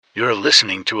You're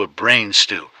listening to a Brain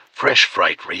Stew Fresh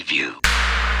Fright review.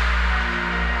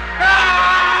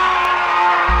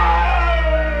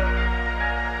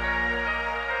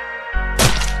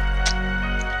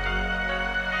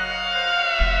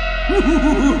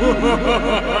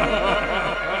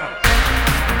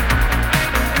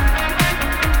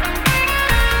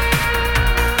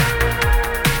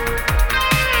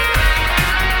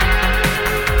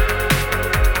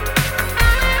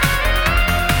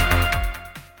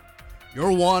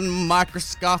 You're one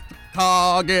microscopic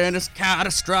cog in his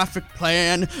catastrophic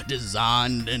plan,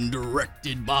 designed and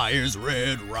directed by his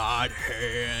red right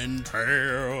hand.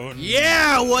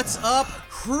 Yeah, what's up,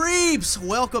 creeps?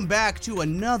 Welcome back to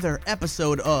another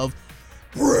episode of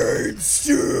Brain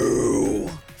Stew.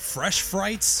 Fresh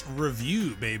Frights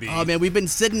review, baby. Oh man, we've been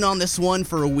sitting on this one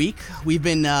for a week. We've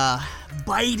been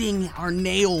biting our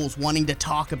nails wanting to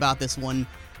talk about this one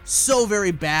so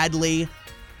very badly.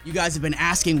 You guys have been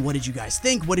asking, what did you guys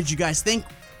think? What did you guys think?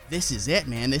 This is it,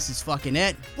 man. This is fucking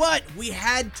it. But we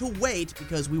had to wait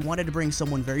because we wanted to bring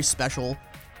someone very special,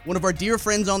 one of our dear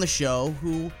friends on the show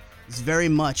who is very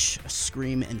much a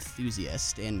Scream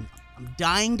enthusiast, and I'm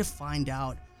dying to find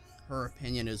out her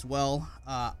opinion as well.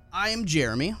 I am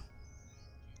Jeremy.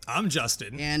 I'm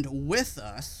Justin. And with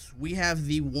us, we have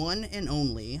the one and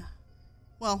only,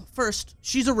 well, first,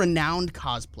 she's a renowned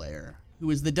cosplayer who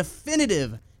is the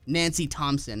definitive Nancy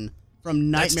Thompson from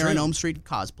Nightmare on Elm Street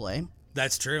cosplay.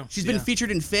 That's true. She's been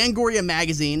featured in Fangoria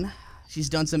magazine. She's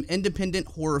done some independent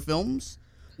horror films,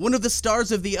 one of the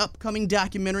stars of the upcoming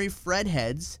documentary Fred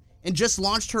Heads, and just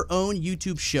launched her own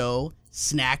YouTube show,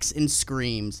 Snacks and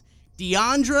Screams.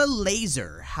 Deandra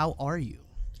Laser, how are you?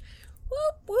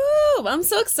 Whoop, whoop. I'm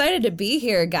so excited to be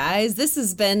here, guys. This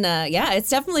has been, it's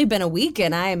definitely been a week,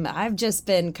 and I've just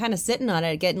been kind of sitting on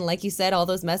it, getting, like you said, all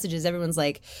those messages. Everyone's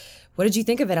like, what did you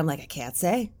think of it? I'm like, I can't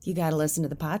say. You got to listen to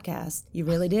the podcast. You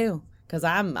really do. Because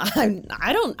I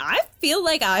feel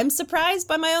like I'm surprised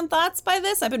by my own thoughts by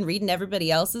this. I've been reading everybody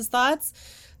else's thoughts,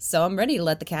 so I'm ready to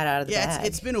let the cat out of the bag.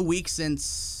 It's been a week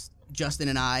since Justin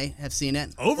and I have seen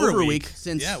it. Over a week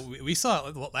since. Yeah, we saw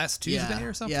it last Tuesday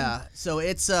or something. Yeah, so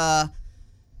it's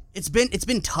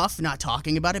been tough not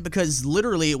talking about it because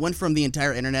literally it went from the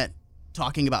entire internet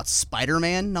talking about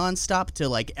Spider-Man nonstop to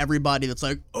like everybody that's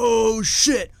like, oh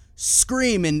shit,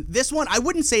 Scream. And this one, I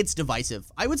wouldn't say it's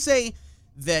divisive. I would say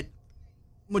that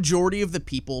majority of the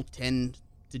people tend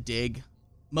to dig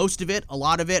most of it, a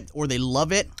lot of it, or they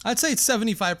love it. I'd say it's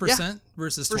 75%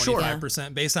 versus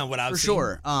 25% based on what I've seen.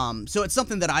 For sure. So it's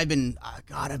something that I've been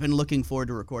looking forward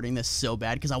to recording this so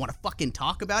bad because I want to fucking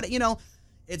talk about it. You know,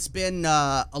 it's been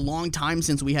a long time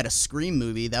since we had a Scream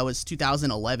movie. That was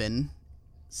 2011,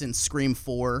 since Scream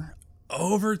 4.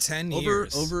 Over 10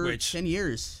 years. Over 10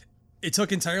 years. It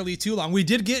took entirely too long. We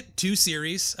did get two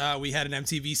series. We had an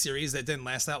MTV series that didn't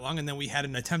last that long, and then we had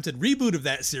an attempted reboot of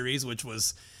that series, which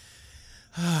was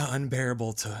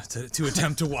unbearable to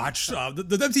attempt to watch.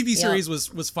 The MTV series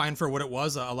was fine for what it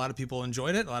was. A lot of people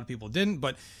enjoyed it. A lot of people didn't.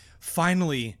 But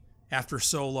finally, after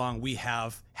so long, we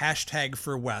have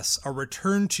 #ForWes, a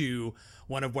return to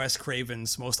one of Wes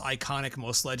Craven's most iconic,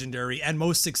 most legendary, and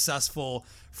most successful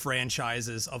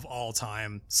franchises of all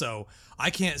time. So I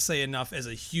can't say enough as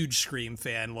a huge Scream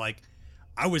fan. Like,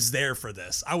 I was there for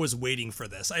this. I was waiting for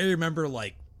this. I remember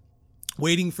like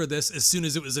waiting for this as soon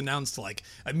as it was announced, like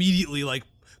immediately like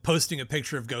posting a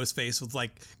picture of Ghostface with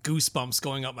like goosebumps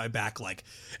going up my back, like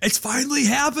it's finally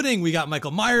happening. We got Michael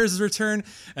Myers' return,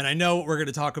 and I know what we're going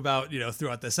to talk about,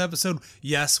 throughout this episode.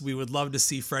 Yes, we would love to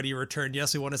see Freddy return.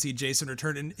 Yes, we want to see Jason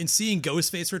return, and seeing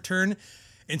Ghostface return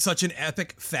in such an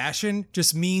epic fashion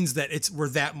just means that we're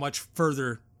that much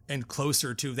further and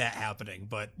closer to that happening.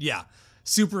 But yeah,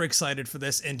 super excited for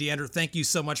this. And Deandra, thank you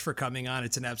so much for coming on.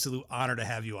 It's an absolute honor to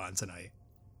have you on tonight.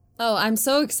 Oh, I'm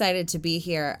so excited to be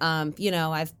here.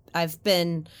 I've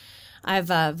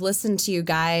listened to you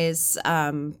guys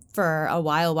for a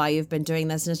while you've been doing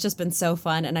this, and it's just been so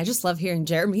fun. And I just love hearing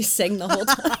Jeremy sing the whole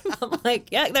time. I'm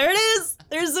like, yeah, there it is.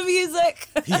 There's the music.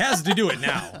 He has to do it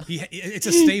now. It's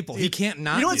a staple. He can't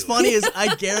not. You know what's funny is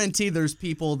I guarantee there's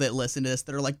people that listen to this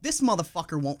that are like, this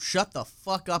motherfucker won't shut the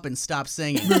fuck up and stop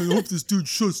singing. Man, I hope this dude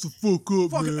shuts the fuck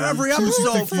up, fucking man. Every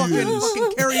episode,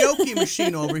 fucking karaoke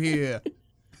machine over here.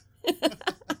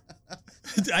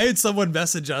 I had someone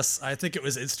message us, I think it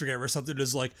was Instagram or something,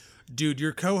 is like, dude,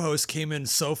 your co-host came in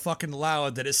so fucking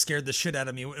loud that it scared the shit out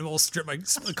of me and almost stripped my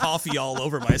coffee all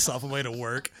over myself on my way to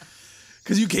work.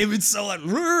 Because you came in so like,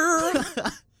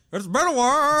 it's been a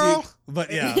while. Dude.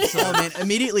 But yeah. So. Oh, man,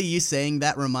 immediately you saying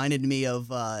that reminded me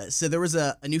of, so there was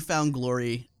a Newfound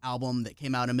Glory album that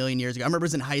came out a million years ago. I remember it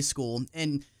was in high school,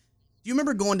 and Do you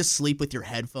remember going to sleep with your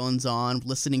headphones on,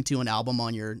 listening to an album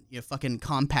on your fucking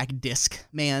compact disc,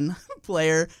 man,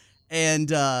 player? And,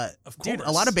 dude,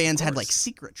 a lot of bands had, like,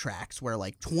 secret tracks where,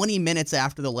 like, 20 minutes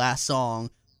after the last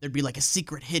song, there'd be, like, a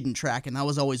secret hidden track, and that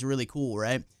was always really cool,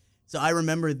 right? So I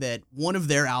remember that one of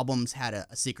their albums had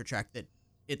a secret track that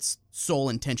its sole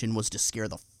intention was to scare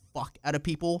the fuck out of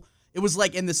people. It was,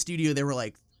 like, in the studio, they were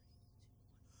like,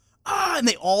 ah, and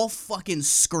they all fucking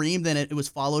screamed, and it was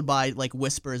followed by, like,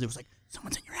 whispers. It was like,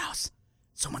 someone's in your house.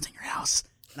 Someone's in your house.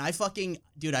 And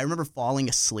I remember falling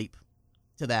asleep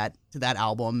to that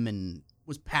album and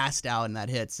was passed out in that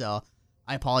hit. So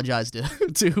I apologize to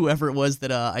whoever it was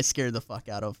that I scared the fuck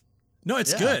out of. No,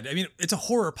 it's good. I mean, it's a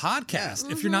horror podcast.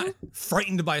 Yeah. If you're not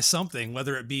frightened by something,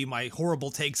 whether it be my horrible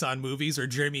takes on movies or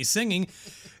Jeremy singing,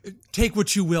 take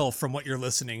what you will from what you're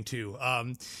listening to.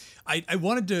 I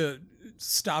wanted to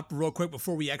stop real quick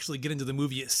before we actually get into the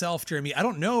movie itself, Jeremy. I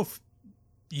don't know if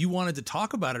you wanted to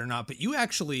talk about it or not, but you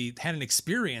actually had an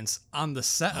experience on the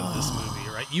set of this movie,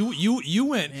 right? You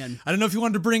went. Man. I don't know if you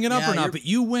wanted to bring it up or not, but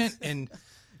you went and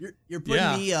you're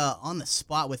putting me on the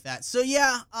spot with that. So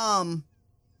yeah,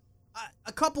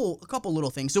 a couple little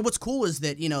things. So what's cool is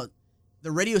that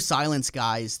the Radio Silence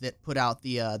guys that put out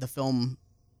the film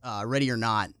Ready or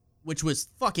Not, which was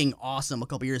fucking awesome a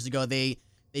couple years ago. They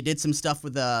did some stuff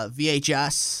with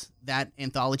VHS, that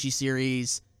anthology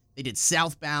series. They did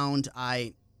Southbound.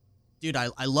 I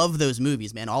love those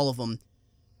movies, man, all of them.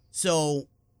 So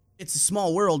it's a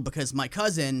small world because my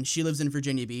cousin, she lives in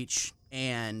Virginia Beach,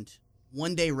 and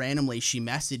one day randomly she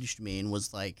messaged me and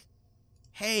was like,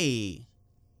 hey,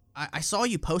 I saw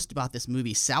you post about this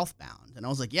movie Southbound. And I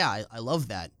was like, yeah, I love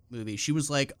that movie. She was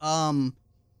like, I'm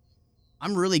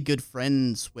really good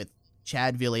friends with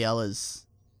Chad Villiella's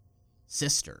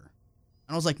sister.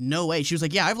 And I was like, no way. She was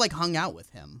like, yeah, I've like hung out with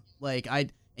him.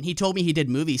 And he told me he did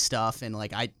movie stuff, and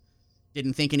like I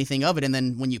didn't think anything of it. And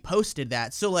then when you posted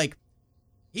that, so like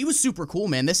he was super cool,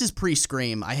 man. This is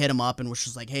pre-Scream. I hit him up and was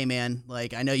just like, hey man,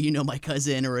 like I know you know my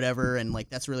cousin or whatever, and like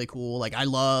that's really cool. Like I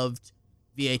loved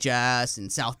VHS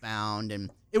and Southbound, and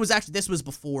this was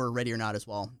before Ready or Not as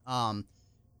well.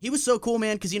 He was so cool,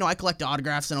 man, because I collect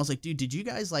autographs, and I was like, dude, did you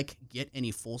guys like get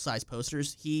any full-size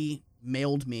posters? He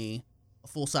mailed me a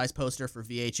full-size poster for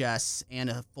VHS and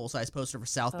a full-size poster for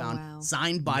Southbound,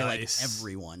 signed by like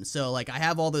everyone. So like I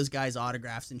have all those guys'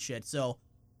 autographs and shit. So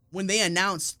when they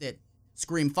announced that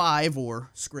Scream 5 or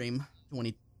Scream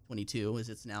 2022 as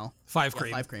it's now 5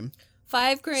 Cream.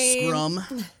 5 Cream.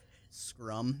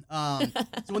 Scrum. So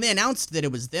when they announced that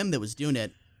it was them that was doing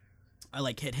it, I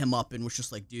like hit him up and was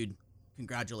just like, dude,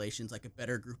 congratulations. Like a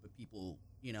better group of people,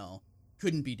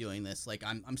 couldn't be doing this. Like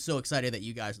I'm so excited that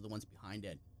you guys are the ones behind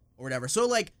it or whatever. So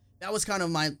like that was kind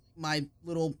of my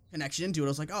little connection into it. I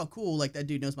was like, oh cool, like that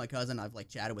dude knows my cousin. I've like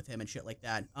chatted with him and shit like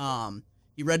that.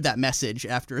 He read that message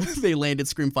after they landed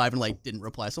Scream 5 and like didn't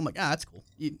reply. So I'm like, that's cool.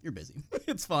 You're busy.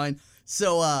 It's fine.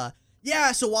 So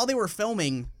so while they were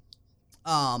filming,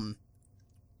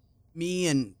 me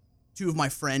and two of my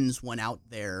friends went out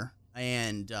there,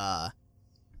 and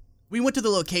we went to the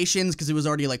locations because it was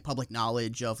already like public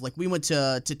knowledge of like we went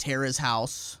to Tara's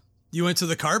house. You went to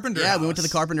the Carpenter house? Yeah, we went to the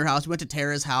Carpenter house. We went to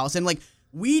Tara's house, and like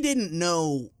we didn't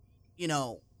know,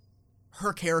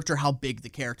 her character, how big the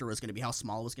character was going to be, how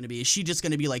small it was going to be. Is she just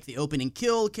going to be like the open and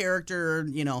kill character,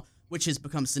 which has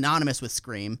become synonymous with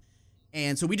Scream?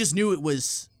 And so we just knew it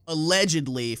was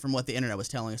allegedly, from what the internet was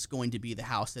telling us, going to be the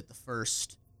house that the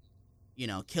first,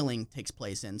 killing takes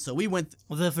place in. So we went...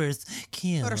 the first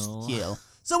kill.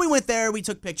 So we went there, we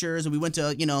took pictures, and we went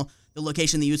to, the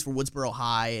location they used for Woodsboro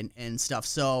High and stuff.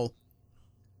 So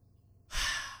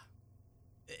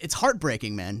it's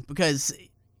heartbreaking, man, because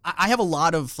I have a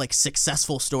lot of, like,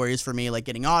 successful stories for me, like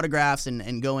getting autographs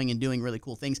and going and doing really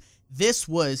cool things. This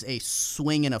was a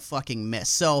swing and a fucking miss.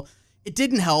 So it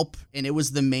didn't help, and it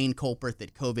was the main culprit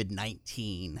that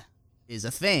COVID-19 is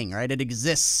a thing, right? It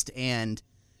exists, and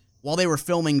while they were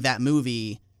filming that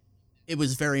movie, it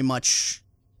was very much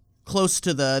close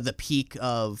to the peak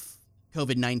of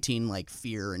COVID-19, like,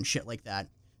 fear and shit like that.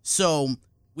 So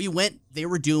we went, they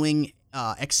were doing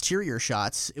exterior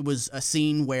shots. It was a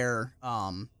scene where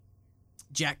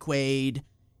Jack Quaid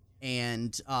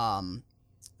and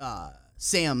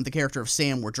Sam, the character of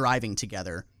Sam, were driving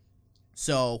together.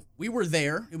 So we were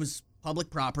there. It was public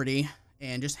property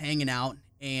and just hanging out.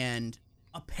 And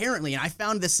apparently, and I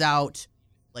found this out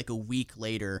like a week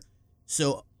later.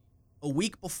 So a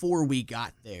week before we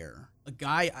got there, a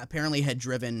guy apparently had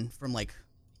driven from like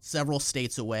several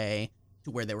states away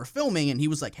to where they were filming. And he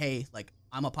was like, hey, like,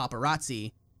 I'm a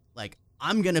paparazzi. Like,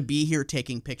 I'm going to be here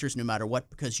taking pictures no matter what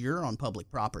because you're on public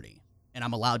property and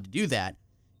I'm allowed to do that.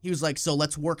 he was like, so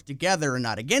let's work together and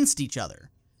not against each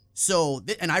other. So,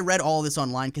 and I read all this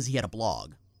online because he had a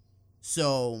blog.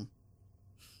 So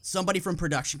somebody from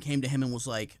production came to him and was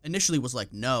like, initially was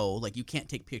like, no, like you can't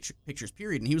take pictures,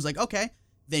 period. And he was like, okay,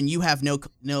 then you have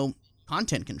no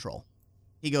content control.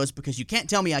 He goes, because you can't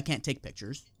tell me I can't take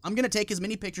pictures. I'm going to take as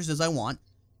many pictures as I want.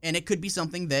 And it could be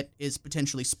something that is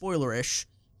potentially spoilerish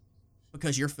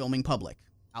because you're filming public,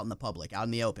 out in the public, out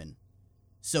in the open.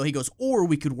 So he goes, or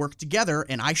we could work together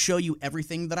and I show you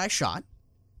everything that I shot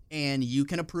and you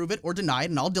can approve it or deny it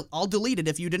and I'll delete it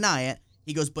if you deny it.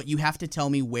 He goes, but you have to tell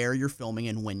me where you're filming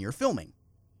and when you're filming.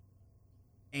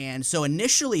 And so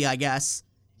initially, I guess,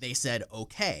 they said,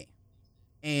 okay.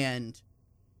 And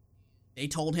they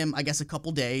told him, I guess, a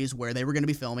couple days where they were going to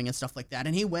be filming and stuff like that.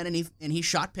 And he went and he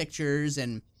shot pictures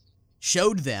and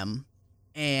showed them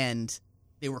and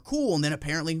they were cool. And then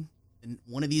apparently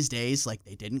one of these days, like,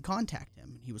 they didn't contact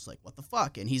him. And he was like, what the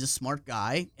fuck? And he's a smart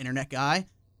guy, internet guy,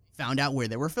 found out where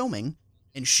they were filming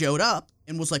and showed up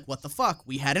and was like, what the fuck?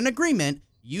 We had an agreement.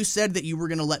 You said that you were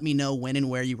going to let me know when and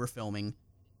where you were filming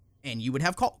and you would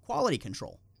have quality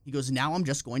control. He goes, now I'm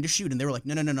just going to shoot. And they were like,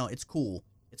 no, it's cool.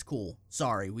 It's cool.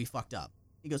 Sorry, we fucked up.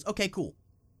 He goes, okay, cool.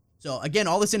 So again,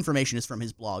 all this information is from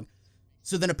his blog.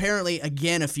 So then apparently,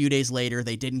 again, a few days later,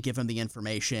 they didn't give him the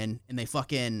information and they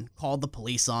fucking called the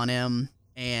police on him.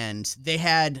 And they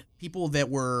had people that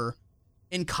were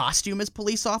in costume as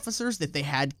police officers that they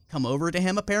had come over to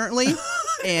him apparently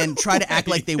and try to act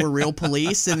like they were real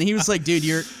police. And he was like, dude,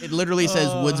 it literally says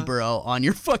Woodsboro on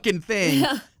your fucking thing.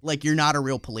 Yeah. Like you're not a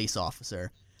real police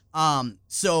officer.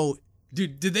 So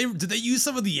dude, did they use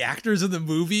some of the actors in the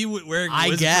movie wearing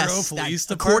Woodsboro Police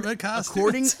Department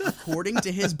costumes? According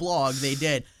to his blog, they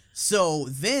did. So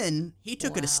then he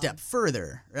took it a step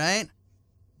further, right?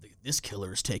 This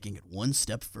killer is taking it one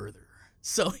step further.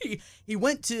 So he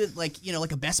went to like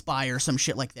a Best Buy or some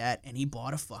shit like that, and he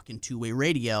bought a fucking two-way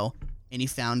radio, and he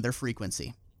found their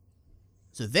frequency.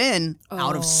 So then,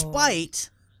 out of spite,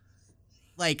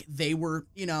 like they were,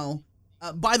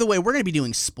 by the way, we're going to be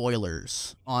doing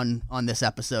spoilers on this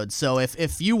episode. So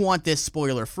if you want this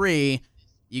spoiler free,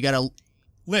 you got to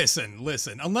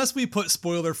listen. Unless we put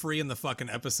spoiler free in the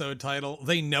fucking episode title,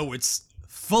 they know it's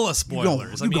full of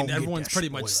spoilers. I mean, everyone's pretty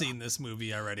much seen this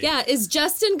movie already. Yeah, is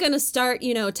Justin gonna start,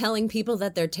 telling people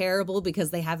that they're terrible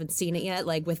because they haven't seen it yet,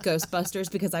 like with Ghostbusters,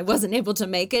 because I wasn't able to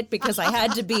make it because I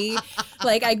had to be,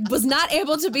 like, I was not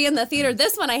able to be in the theater.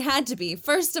 This one I had to be,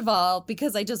 first of all,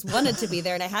 because I just wanted to be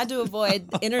there and I had to avoid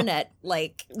internet,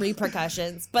 like,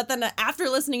 repercussions. But then after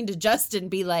listening to Justin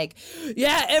be like,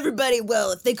 yeah, everybody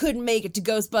will if they couldn't make it to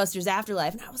Ghostbusters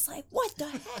Afterlife. And I was like, what the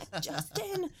heck,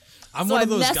 Justin? I'm one of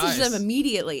those guys. I messaged them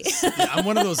immediately. Yeah, I'm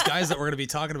one of those guys that we're going to be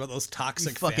talking about, those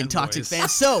toxic fucking toxic fanboys.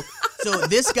 fans. So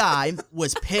this guy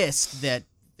was pissed that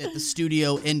the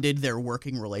studio ended their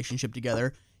working relationship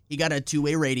together. He got a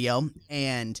two-way radio,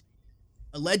 and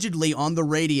allegedly on the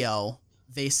radio,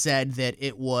 they said that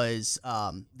it was,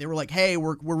 they were like, hey,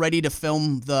 we're ready to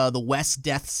film the West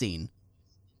death scene.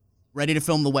 Ready to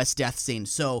film the West death scene.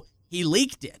 So he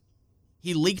leaked it.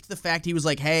 He leaked the fact, he was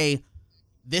like, hey,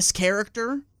 this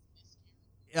character,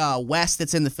 West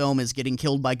that's in the film, is getting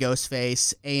killed by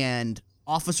Ghostface, and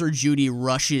Officer Judy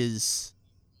rushes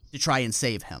to try and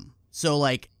save him. So,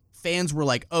 like, fans were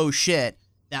like, oh shit,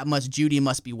 Judy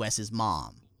must be Wes's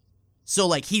mom. So,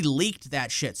 like, he leaked that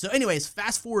shit. So anyways,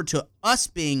 fast forward to us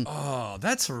being... Oh,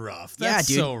 that's rough.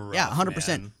 That's so rough, yeah, 100%.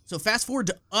 man. So fast forward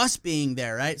to us being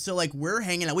there, right? So, like, we're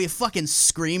hanging out. We have fucking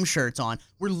Scream shirts on.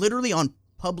 We're literally on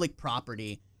public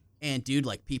property. And, dude,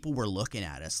 like, people were looking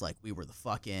at us like we were the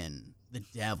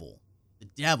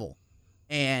devil.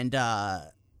 And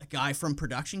a guy from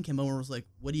production came over and was like,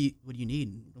 what do you need?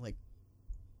 And we're like,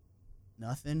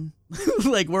 nothing.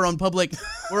 Like, we're on public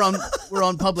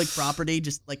property,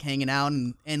 just like hanging out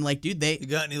and like, dude, you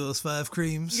got any of those 5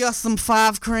 creams? You got some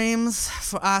 5 creams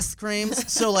for ice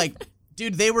creams. So, like,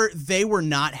 dude, they were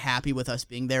not happy with us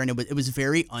being there, and it was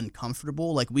very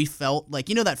uncomfortable. Like, we felt like,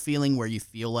 that feeling where you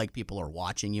feel like people are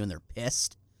watching you and they're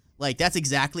pissed. Like, that's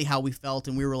exactly how we felt,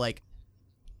 and we were like,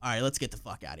 all right, let's get the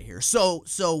fuck out of here. So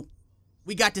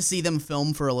we got to see them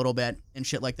film for a little bit and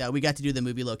shit like that. We got to do the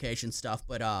movie location stuff,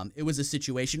 but it was a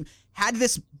situation. Had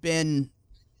this been,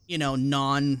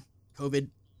 non-COVID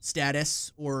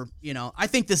status, or, I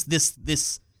think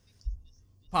this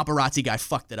paparazzi guy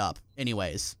fucked it up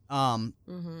anyways.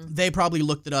 They probably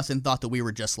looked at us and thought that we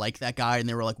were just like that guy, and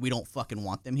they were like, we don't fucking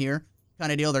want them here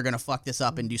kind of deal. They're going to fuck this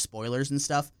up and do spoilers and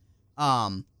stuff.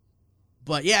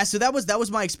 But yeah, so that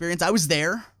was my experience. I was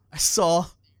there. I saw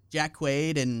Jack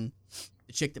Quaid and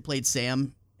the chick that played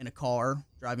Sam in a car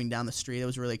driving down the street. It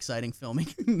was really exciting filming.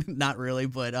 Not really,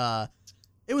 but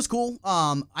It was cool.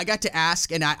 I got to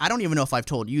ask, and I don't even know if I've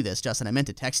told you this, Justin. I meant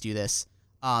to text you this.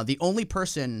 The only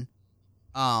person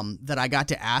that I got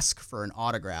to ask for an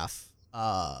autograph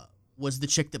was the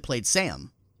chick that played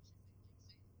Sam.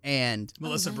 And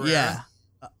Melissa Barrera.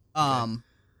 Yeah.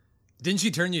 Didn't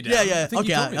she turn you down? Yeah. I think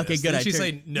you told me Okay, this. good. Didn't she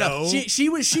say no? She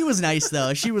was nice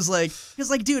though. She was like, because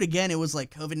like, dude, again, it was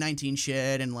like COVID-19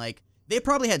 shit, and like they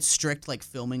probably had strict like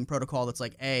filming protocol that's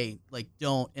like, hey, like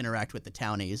don't interact with the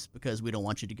townies because we don't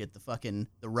want you to get the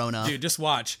Rona. Dude, just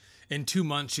watch. In 2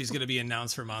 months, she's gonna be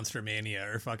announced for Monster Mania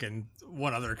or fucking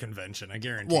one other convention. I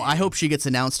guarantee. Well, I hope she gets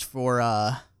announced for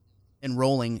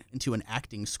enrolling into an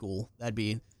acting school. That'd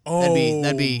be first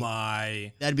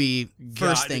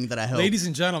thing that I hope. Ladies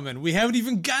and gentlemen, we haven't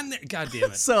even gotten there. God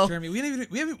damn it, So- Jeremy, we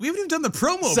haven't even done the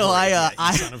promo. So break I yet,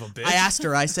 you son of a bitch. I asked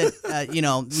her. I said,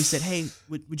 we said, hey,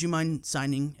 would you mind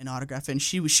signing an autograph? And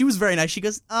she was very nice. She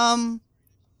goes,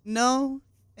 no,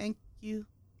 thank you.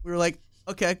 We were like,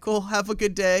 okay, cool. Have a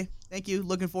good day. Thank you.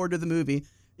 Looking forward to the movie.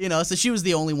 So she was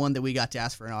the only one that we got to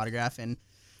ask for an autograph. And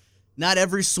not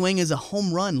every swing is a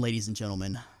home run, ladies and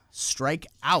gentlemen. Strike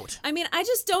out. I mean, I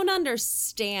just don't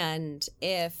understand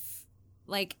if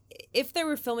there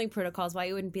were filming protocols, why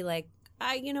you wouldn't be like,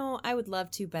 I would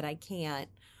love to, but I can't.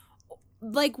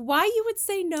 Like, why you would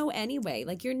say no anyway?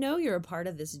 Like, you're a part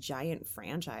of this giant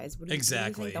franchise. What do you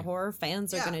think the horror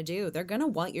fans are going to do? They're going to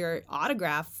want your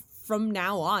autograph from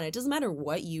now on. It doesn't matter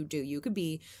what you do. You could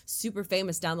be super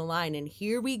famous down the line, and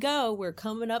here we go. We're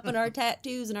coming up in our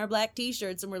tattoos and our black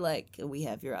t-shirts, and we're like, we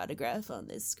have your autograph on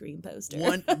this Scream poster.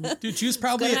 Dude, she was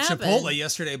probably at happen. Chipotle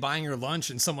yesterday buying her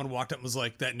lunch, and someone walked up and was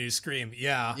like, that new Scream.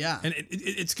 Yeah. And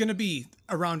it's going to be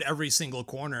around every single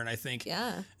corner, and I think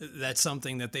that's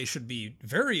something that they should be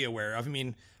very aware of. I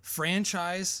mean,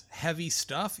 franchise-heavy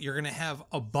stuff, you're going to have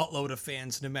a buttload of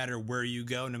fans no matter where you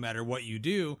go, no matter what you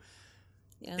do.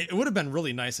 Yeah. It would have been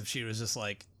really nice if she was just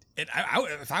like,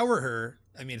 if I were her,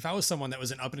 I mean, if I was someone that was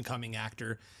an up-and-coming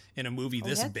actor in a movie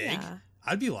this big,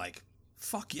 I'd be like,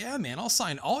 fuck yeah, man, I'll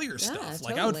sign all your stuff.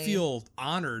 Totally. Like, I would feel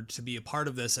honored to be a part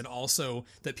of this, and also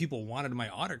that people wanted my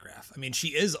autograph. I mean, she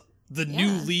is the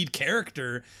new lead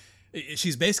character.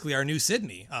 She's basically our new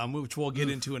Sydney, which we'll get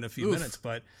into in a few minutes,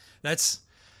 but that's...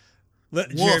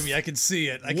 Jeremy, I can see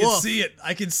it. I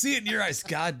can see it in your eyes.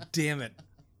 God damn it.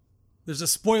 There's a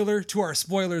spoiler to our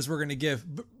spoilers we're going to give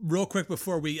real quick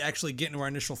before we actually get into our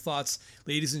initial thoughts.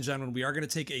 Ladies and gentlemen, we are going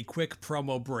to take a quick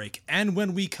promo break. And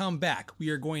when we come back, we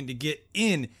are going to get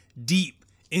in deep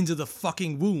into the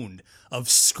fucking wound of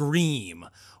Scream.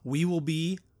 We will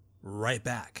be right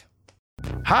back.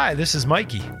 Hi, this is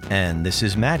Mikey. And this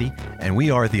is Maddie, and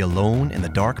we are the Alone in the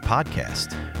Dark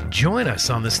podcast. Join us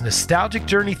on this nostalgic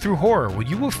journey through horror where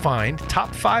you will find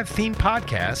top 5 themed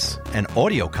podcasts and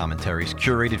audio commentaries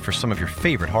curated for some of your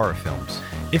favorite horror films.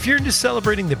 If you're into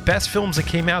celebrating the best films that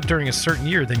came out during a certain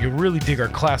year, then you'll really dig our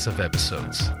class of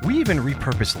episodes. We even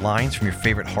repurposed lines from your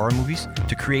favorite horror movies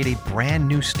to create a brand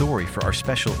new story for our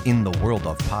special In the World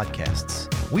of podcasts.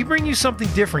 We bring you something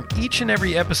different each and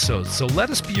every episode, so let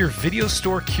us be your video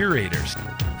store curators.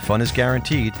 Fun is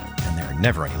guaranteed, and there are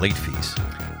never any late fees.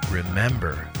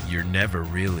 Remember, you're never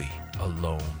really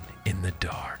alone in the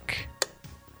dark.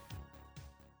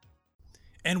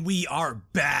 And we are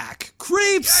back,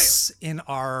 creeps, in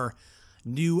our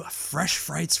new Fresh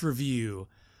Frights review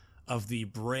of the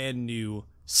brand new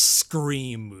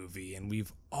Scream movie. And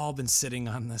we've all been sitting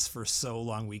on this for so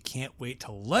long. We can't wait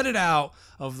to let it out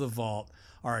of the vault.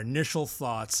 Our initial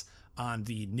thoughts on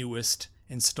the newest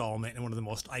installment in one of the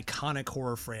most iconic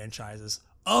horror franchises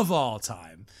of all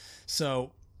time.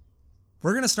 So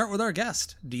we're going to start with our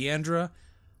guest, Deandra.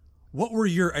 What were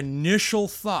your initial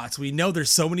thoughts? We know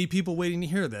there's so many people waiting to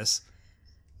hear this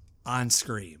on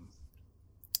Scream.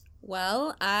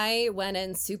 Well, I went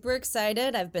in super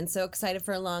excited. I've been so excited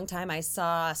for a long time. I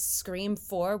saw Scream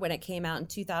 4 when it came out in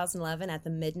 2011 at the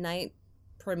midnight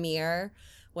premiere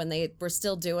when they were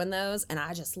still doing those, and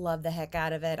I just loved the heck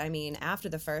out of it. I mean, after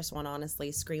the first one,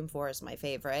 honestly, Scream 4 is my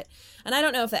favorite. And I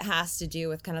don't know if it has to do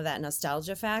with kind of that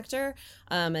nostalgia factor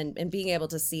and being able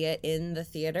to see it in the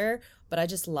theater, but I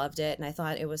just loved it, and I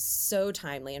thought it was so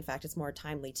timely. In fact, it's more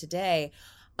timely today.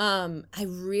 I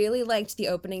really liked the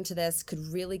opening to this,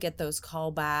 could really get those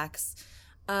callbacks.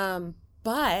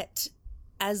 But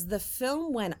as the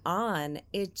film went on,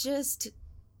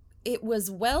 it was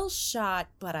well shot,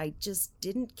 but I just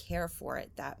didn't care for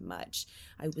it that much.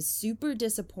 I was super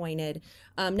disappointed.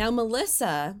 Now,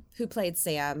 Melissa, who played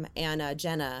Sam, and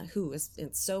Jenna, who was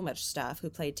in so much stuff, who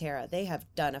played Tara, they have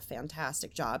done a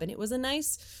fantastic job. And it was a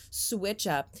nice switch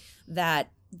up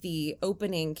that the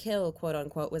opening kill, quote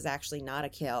unquote, was actually not a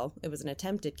kill. It was an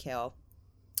attempted kill.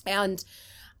 And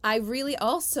I really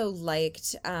also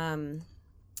liked,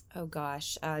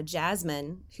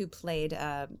 Jasmine, who played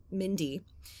Mindy,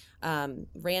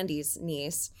 Randy's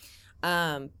niece.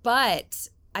 But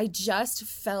I just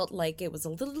felt like it was a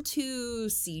little too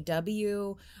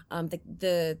CW.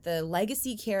 The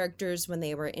legacy characters, when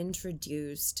they were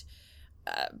introduced,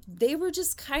 they were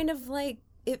just kind of like,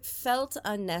 it felt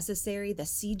unnecessary. The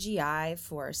CGI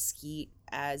for Skeet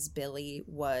as Billy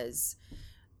was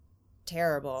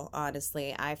terrible,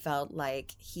 honestly. I felt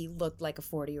like he looked like a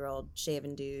 40-year-old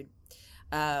shaven dude.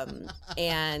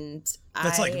 And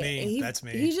that's like me. That's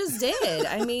me. He just did.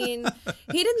 I mean,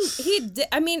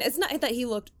 it's not that he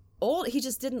looked old. He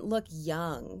just didn't look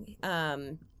young.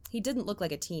 He didn't look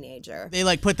like a teenager. They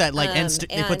like put that like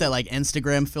they put that like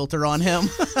Instagram filter on him.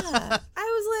 Yeah, I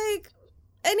was like,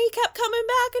 and he kept coming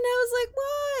back, and I was like,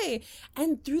 why?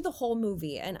 And through the whole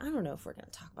movie, and I don't know if we're going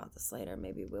to talk about this later,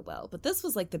 maybe we will, but this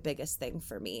was like the biggest thing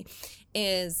for me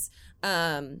is,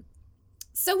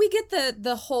 so we get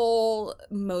the whole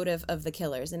motive of the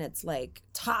killers, and it's like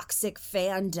toxic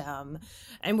fandom,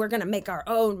 and we're going to make our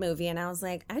own movie. And I was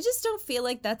like, I just don't feel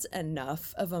like that's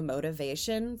enough of a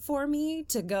motivation for me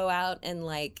to go out and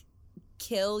like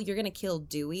you're going to kill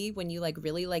Dewey when you like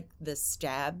really like the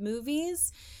Stab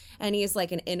movies. And he's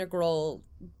like an integral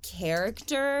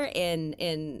character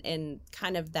in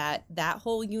kind of that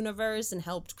whole universe and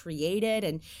helped create it.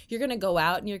 And you're going to go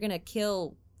out and you're going to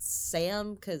kill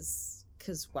Sam because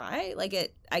why?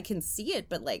 Like I can see it,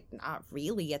 but like not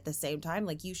really at the same time.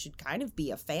 Like you should kind of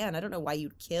be a fan. I don't know why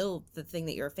you'd kill the thing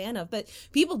that you're a fan of, but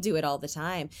people do it all the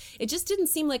time. It just didn't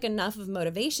seem like enough of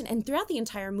motivation. And throughout the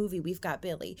entire movie, we've got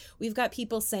Billy. We've got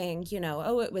people saying, you know,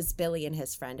 oh, it was Billy and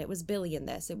his friend. It was Billy and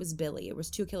this. It was Billy. It was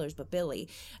two killers, but Billy.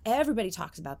 Everybody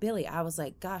talks about Billy. I was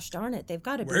like, gosh darn it, they've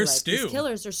got to be like, Stu? These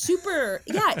killers are super,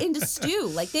 into Stu.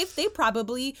 Like they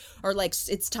probably are like,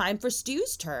 it's time for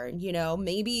Stu's turn. You know,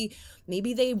 maybe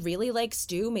they really like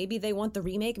Stu. Maybe they want the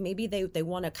remake. Maybe they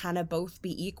want to kind of both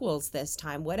be equals this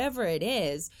time, whatever it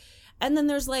is. And then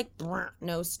there's like,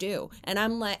 no Stu. And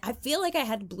I'm like, I feel like I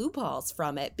had blue balls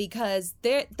from it because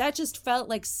that just felt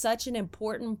like such an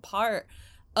important part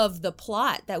of the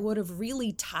plot that would have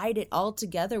really tied it all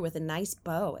together with a nice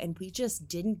bow. And we just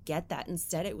didn't get that.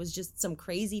 Instead, it was just some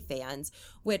crazy fans,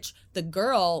 which the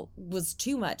girl was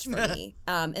too much for me.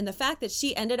 And the fact that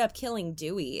she ended up killing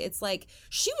Dewey, it's like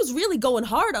she was really going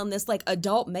hard on this like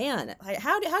adult man. Like,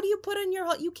 how do you put in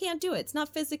you can't do it. It's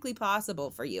not physically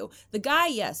possible for you. The guy,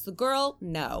 yes. The girl,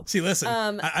 no. See, listen,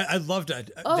 I loved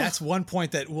it. That's one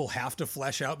point that we'll have to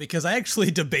flesh out because I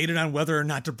actually debated on whether or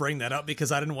not to bring that up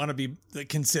because I didn't want to be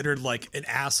considered like an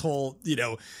asshole,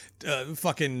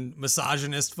 fucking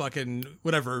misogynist, fucking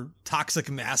whatever,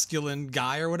 toxic masculine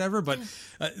guy or whatever. But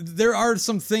there are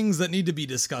some things that need to be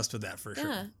discussed with that for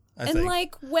sure. I think.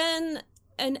 Like when,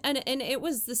 and it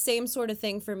was the same sort of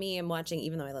thing for me in watching,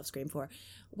 even though I love Scream 4.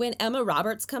 When Emma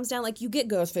Roberts comes down, like you get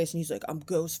Ghostface and he's like, I'm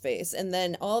Ghostface. And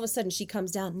then all of a sudden she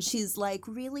comes down and she's like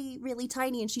really, really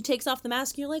tiny and she takes off the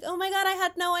mask and you're like, oh my God, I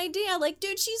had no idea. Like,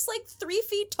 dude, she's like 3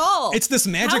 feet tall. It's this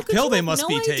magic pill they must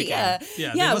be taking. Yeah,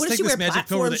 they must take this magic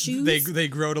pill where they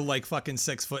grow to like fucking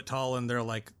 6 foot tall and they're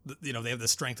like, they have the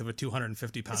strength of a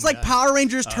 250 pound It's like Power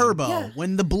Rangers Turbo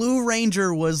when the Blue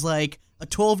Ranger was like a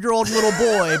 12-year-old little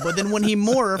boy, but then when he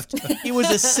morphed, he was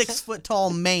a 6 foot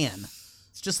tall man.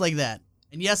 It's just like that.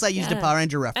 And yes, I used a Power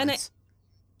Ranger reference.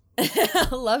 I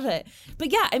love it.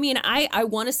 But yeah, I mean, I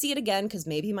want to see it again because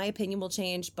maybe my opinion will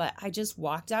change, but I just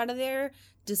walked out of there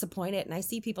disappointed. And I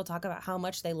see people talk about how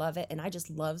much they love it. And I just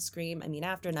love Scream. I mean,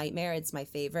 after Nightmare, it's my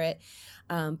favorite.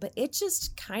 But it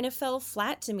just kind of fell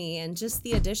flat to me. And just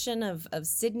the addition of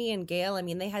Sydney and Gale, I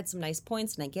mean, they had some nice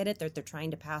points and I get it. They're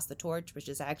trying to pass the torch, which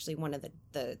is actually one of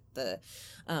the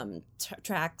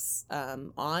tracks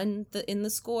in the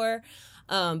score.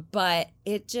 But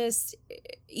it just,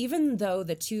 even though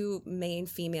the two main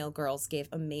female girls gave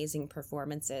amazing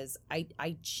performances,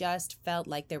 I just felt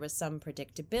like there was some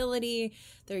predictability.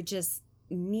 There just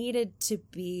needed to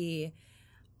be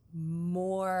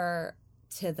more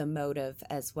to the motive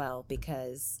as well,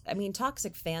 because I mean,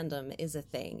 toxic fandom is a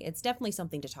thing. It's definitely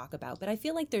something to talk about, but I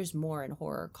feel like there's more in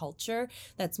horror culture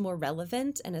that's more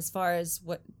relevant. And as far as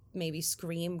what maybe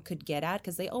Scream could get at,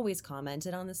 because they always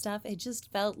commented on this stuff, it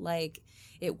just felt like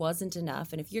it wasn't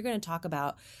enough. And if you're going to talk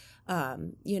about,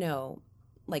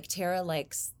 like Tara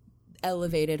likes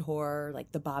elevated horror,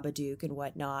 like the Babadook and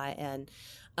whatnot, and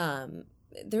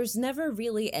there's never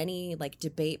really any like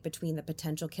debate between the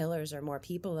potential killers or more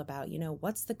people about,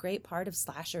 what's the great part of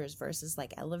slashers versus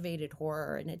like elevated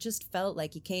horror. And it just felt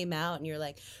like you came out and you're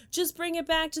like, just bring it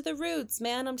back to the roots,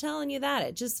 man. I'm telling you that.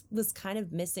 It just was kind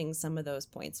of missing some of those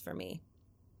points for me.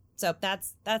 So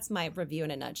that's my review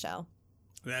in a nutshell.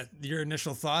 That your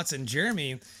initial thoughts. And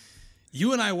Jeremy,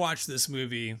 you and I watched this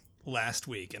movie last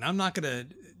week, and I'm not going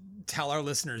to tell our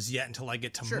listeners yet until I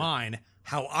get to mine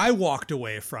how I walked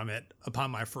away from it upon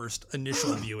my first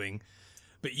initial viewing.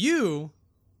 But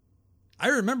I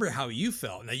remember how you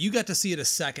felt. Now, you got to see it a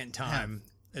second time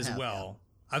as well.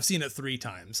 I've seen it 3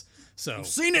 times. So I've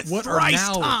seen it thrice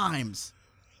times.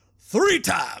 3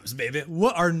 times, baby.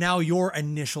 What are now your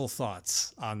initial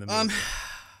thoughts on the movie?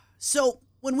 So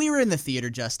when we were in the theater,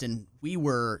 Justin, we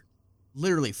were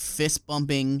literally fist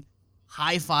bumping,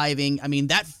 high-fiving. I mean,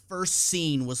 that first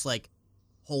scene was like,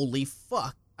 holy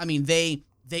fuck. I mean, they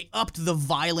upped the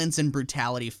violence and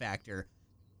brutality factor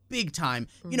big time.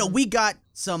 You know, we got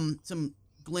some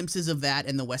glimpses of that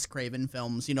in the Wes Craven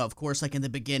films. You know, of course, like in the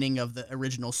beginning of the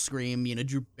original Scream, you know,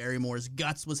 Drew Barrymore's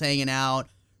guts was hanging out.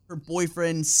 Her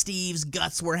boyfriend Steve's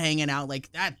guts were hanging out. Like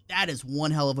that is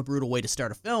one hell of a brutal way to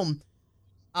start a film.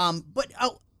 But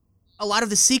a lot of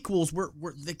the sequels were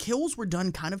the kills were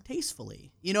done kind of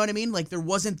tastefully. You know what I mean? Like there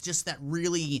wasn't just that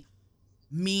really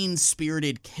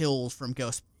mean-spirited kills from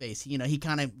Ghostface. You know, he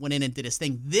kind of went in and did his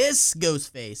thing. This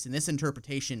Ghostface and this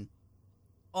interpretation,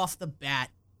 off the bat,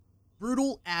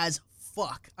 brutal as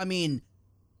fuck. I mean,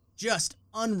 just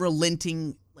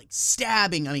unrelenting, like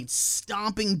stabbing. I mean,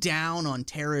 stomping down on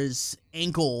Tara's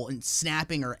ankle and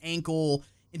snapping her ankle.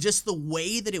 And just the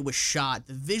way that it was shot,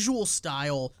 the visual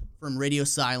style from Radio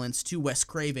Silence to Wes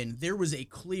Craven, there was a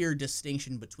clear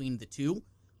distinction between the two.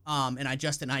 And I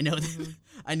know that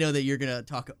I know that you're gonna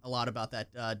talk a lot about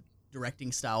that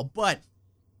directing style, but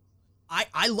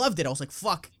I loved it. I was like,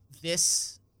 fuck,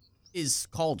 this is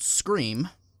called Scream,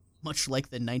 much like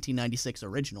the 1996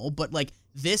 original, but like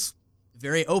this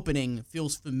very opening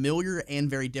feels familiar and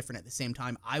very different at the same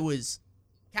time. I was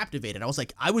captivated.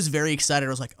 I was very excited. I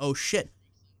was like, oh shit,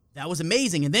 that was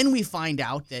amazing. And then we find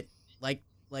out that,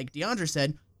 like Deandra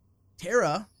said,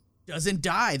 Tara doesn't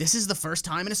die. This is the first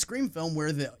time in a Scream film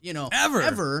where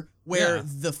ever where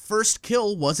the first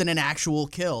kill wasn't an actual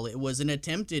kill. It was an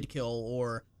attempted kill,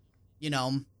 or, you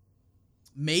know,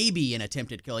 maybe an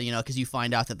attempted kill, you know, because you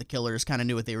find out that the killers kind of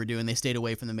knew what they were doing. They stayed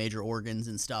away from the major organs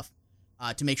and stuff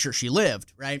to make sure she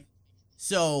lived, right?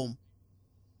 So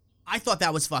I thought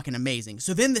that was fucking amazing.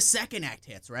 So then the second act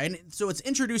hits, right? And so it's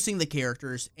introducing the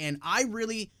characters, and I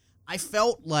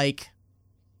felt like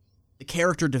the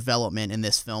character development in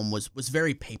this film was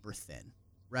very paper thin,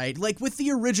 right? Like with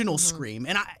the original Scream,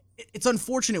 and it's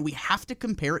unfortunate we have to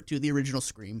compare it to the original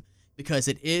Scream because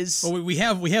it is. Well, we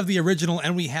have the original,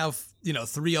 and we have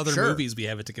 3 other movies we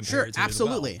have it to compare it to.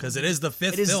 Absolutely, because it is the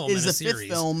fifth film in a series. It is the fifth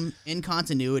film in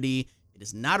continuity. It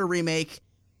is not a remake.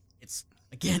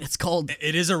 It's called.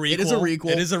 It is a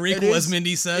requel. It is a requel, as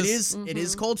Mindy says. It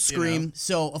is called Scream. You know?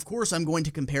 So of course I'm going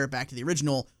to compare it back to the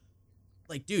original.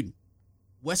 Like, dude,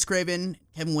 Wes Craven,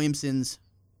 Kevin Williamson's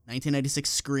 1996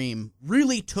 Scream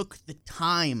really took the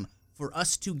time for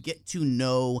us to get to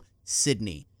know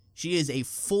Sidney. She is a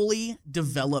fully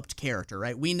developed character,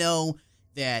 right? We know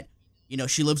that,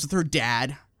 she lives with her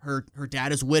dad. Her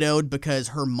dad is widowed because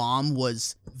her mom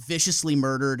was viciously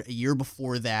murdered a year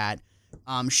before that.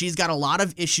 She's got a lot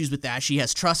of issues with that. She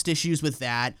has trust issues with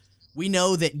that. We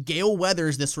know that Gail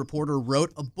Weathers, this reporter,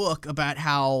 wrote a book about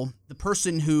how the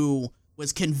person who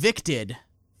was convicted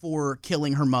for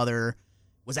killing her mother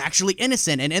was actually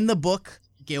innocent. And in the book,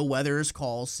 Gail Weathers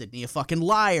calls Sidney a fucking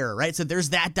liar, right? So there's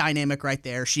that dynamic right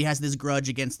there. She has this grudge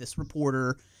against this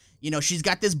reporter. She's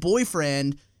got this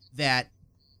boyfriend that,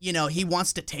 he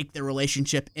wants to take their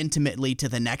relationship intimately to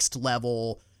the next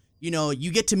level.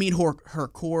 You get to meet her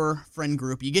core friend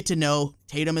group. You get to know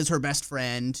Tatum is her best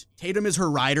friend. Tatum is her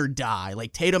ride or die.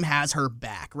 Like, Tatum has her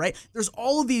back, right? There's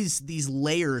all of these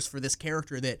layers for this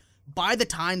character that by the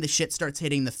time the shit starts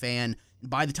hitting the fan, and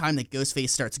by the time that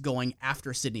Ghostface starts going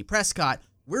after Sidney Prescott,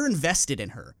 we're invested in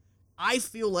her. I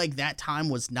feel like that time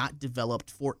was not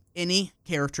developed for any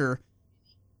character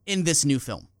in this new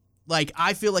film. Like,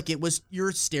 I feel like it was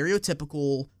your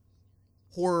stereotypical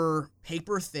horror,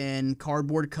 paper-thin,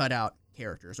 cardboard cutout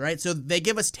characters, right? So they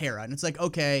give us Tara, and it's like,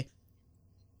 okay,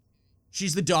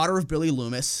 she's the daughter of Billy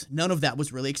Loomis. None of that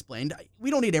was really explained.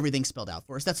 We don't need everything spelled out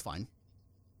for us. That's fine.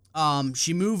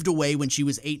 She moved away when she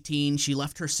was 18. She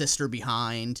left her sister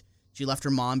behind. She left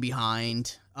her mom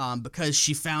behind because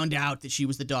she found out that she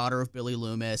was the daughter of Billy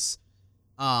Loomis.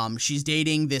 She's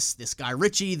dating this guy,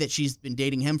 Richie, that she's been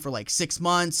dating him for like 6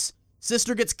 months.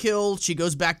 Sister gets killed. She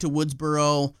goes back to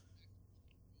Woodsboro.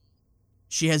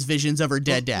 She has visions of her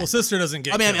dead dad. Well, sister doesn't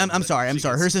get killed. I'm sorry.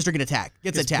 Her sister gets attacked.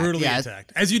 Gets attacked. Brutally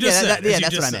attacked. As you just said.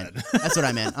 That's what I meant. That's what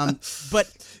I meant.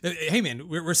 But hey, man,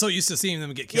 we're so used to seeing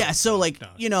them get killed. Yeah, so like,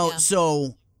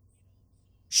 so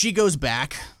she goes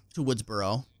back to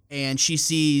Woodsboro and she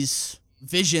sees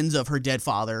visions of her dead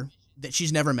father that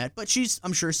she's never met, but she's,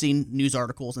 I'm sure, seen news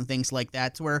articles and things like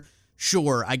that to where,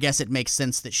 sure, I guess it makes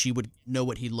sense that she would know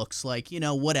what he looks like,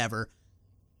 whatever.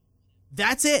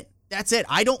 That's it. That's it.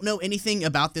 I don't know anything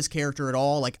about this character at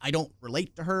all. Like, I don't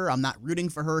relate to her. I'm not rooting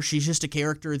for her. She's just a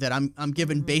character that I'm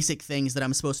given basic things that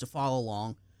I'm supposed to follow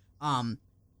along.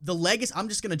 The legacy, I'm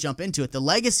just going to jump into it. The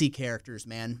legacy characters,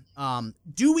 man.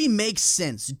 Dewey makes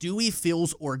sense. Dewey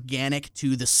feels organic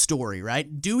to the story,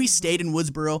 right? Dewey stayed in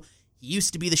Woodsboro. He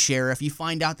used to be the sheriff. You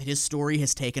find out that his story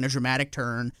has taken a dramatic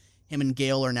turn. Him and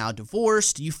Gail are now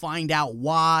divorced. You find out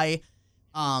why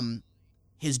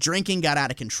his drinking got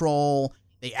out of control.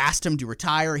 They asked him to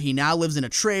retire. He now lives in a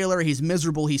trailer. He's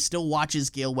miserable. He still watches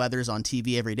Gail Weathers on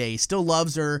TV every day. He still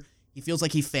loves her. He feels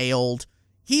like he failed.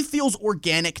 He feels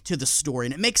organic to the story,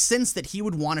 and it makes sense that he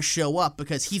would want to show up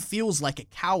because he feels like a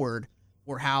coward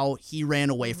for how he ran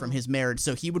away from his marriage.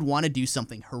 So he would want to do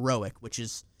something heroic,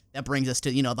 that brings us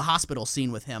to, the hospital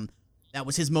scene with him. That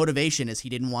was his motivation, is he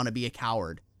didn't want to be a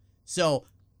coward. So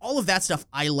all of that stuff,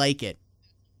 I like it.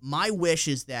 My wish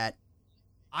is that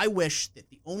I wish that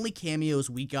the only cameos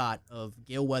we got of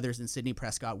Gail Weathers and Sidney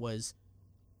Prescott was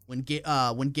when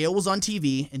Gail was on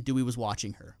TV and Dewey was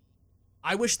watching her.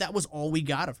 I wish that was all we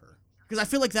got of her, because I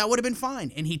feel like that would have been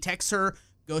fine. And he texts her,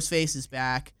 Ghostface is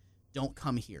back, don't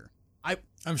come here.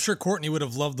 I'm sure Courtney would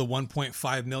have loved the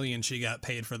 $1.5 million she got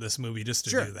paid for this movie just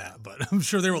to Sure. do that. But I'm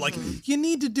sure they were like, you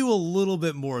need to do a little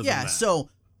bit more than that. Yeah, so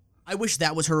I wish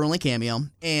that was her only cameo.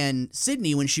 And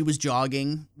Sydney, when she was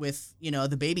jogging with,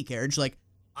 the baby carriage, like,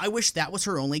 I wish that was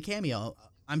her only cameo.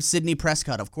 I'm Sidney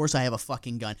Prescott. Of course I have a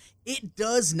fucking gun. It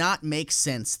does not make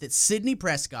sense that Sidney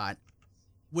Prescott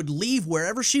would leave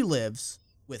wherever she lives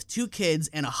with 2 kids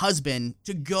and a husband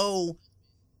to go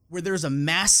where there's a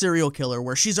mass serial killer,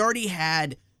 where she's already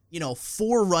had,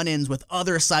 4 run-ins with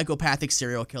other psychopathic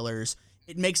serial killers.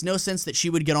 It makes no sense that she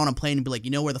would get on a plane and be like,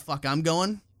 you know where the fuck I'm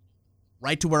going?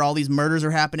 Right to where all these murders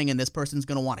are happening and this person's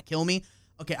going to want to kill me.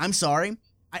 Okay, I'm sorry.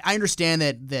 I understand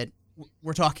that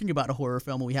we're talking about a horror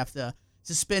film and we have to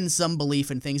suspend some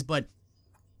belief in things, but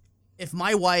if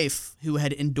my wife, who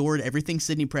had endured everything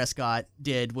Sidney Prescott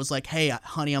did, was like, hey,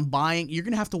 honey, you're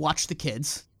going to have to watch the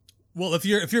kids. Well, if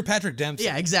you're Patrick Dempsey.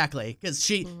 Yeah, exactly. Because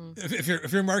If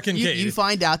you're Mark Kincaid. You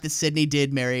find out that Sidney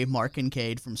did marry Mark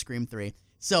Kincaid from Scream 3.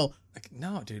 So, like,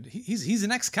 no, dude, he's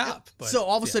an ex-cop. But, so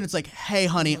all of a sudden it's like, hey,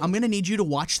 honey, I'm going to need you to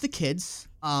watch the kids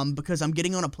because I'm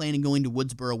getting on a plane and going to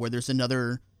Woodsboro where there's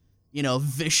another,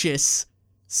 vicious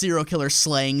serial killer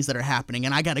slayings that are happening,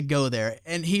 and I got to go there.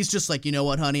 And he's just like, you know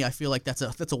what, honey, I feel like that's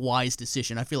a wise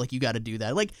decision. I feel like you got to do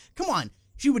that. Like, come on.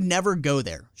 She would never go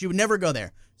there.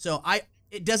 So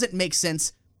it doesn't make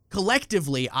sense.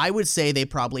 Collectively, I would say they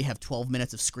probably have 12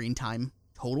 minutes of screen time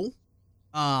total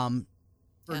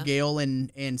for Gail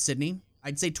and Sydney.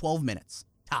 I'd say 12 minutes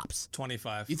tops.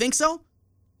 25. You think so?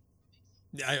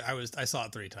 Yeah, I saw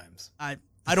it 3 times. I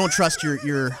don't trust your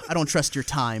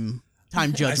time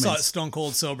judgments. I saw it stone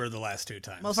cold sober the last 2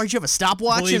 times. Motherfucker, you have a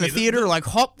stopwatch Believe in the me, theater,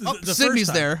 the Sydney's first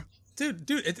time. there. Dude,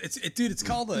 it's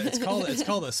called a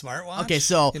smartwatch. Okay,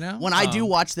 so you know? when I do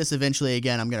watch this eventually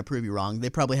again, I'm gonna prove you wrong. They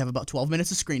probably have about 12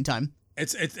 minutes of screen time.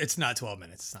 It's not 12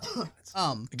 minutes. It's not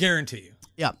 12 minutes. I guarantee you.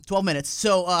 Yeah, 12 minutes.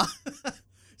 So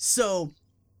so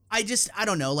I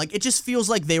don't know, like, it just feels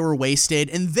like they were wasted.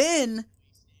 And then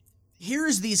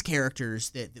here's these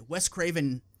characters that Wes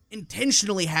Craven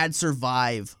intentionally had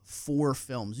survive 4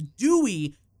 films.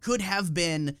 Dewey could have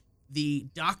been the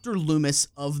Dr. Loomis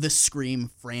of the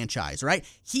Scream franchise, right?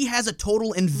 He has a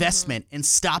total investment in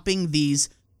stopping these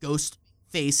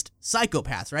ghost-faced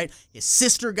psychopaths, right? His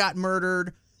sister got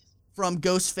murdered from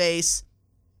Ghostface.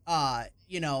 All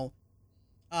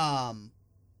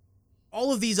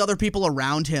of these other people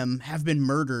around him have been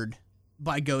murdered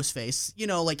by Ghostface.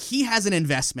 Like, he has an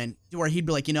investment where he'd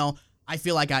be like, I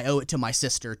feel like I owe it to my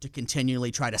sister to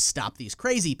continually try to stop these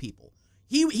crazy people.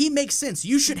 He makes sense.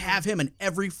 You should have him in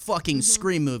every fucking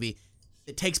Scream movie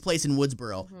that takes place in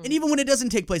Woodsboro. And even when it doesn't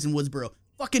take place in Woodsboro,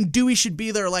 fucking Dewey should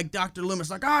be there like Dr. Loomis,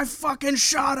 like, I fucking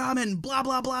shot him and blah,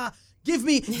 blah, blah. Give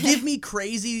me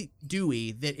crazy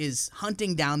Dewey that is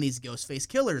hunting down these Ghostface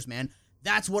killers, man.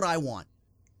 That's what I want.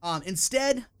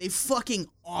 Instead, they fucking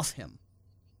off him.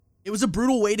 It was a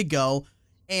brutal way to go,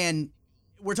 and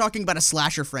we're talking about a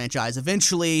slasher franchise.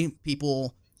 Eventually,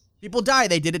 people die.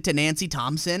 They did it to Nancy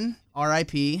Thompson,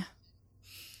 R.I.P.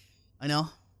 I know.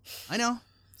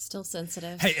 Still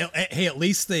sensitive. Hey, at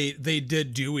least they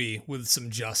did Dewey with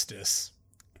some justice.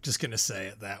 Just gonna say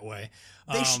it that way.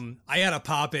 They I gotta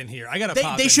pop in here.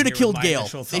 They should have killed Gale.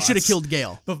 They should have killed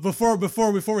Gale. But before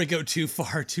we go too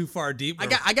far deep,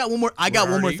 I got one more. I got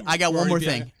one more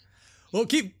thing. We'll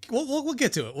get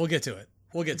to it. We'll get to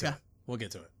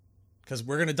it. Because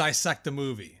we're gonna dissect the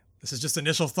movie. This is just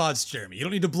initial thoughts, Jeremy. You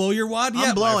don't need to blow your wad yet.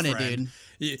 I'm blowing my it, friend.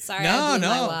 dude. Sorry, I blew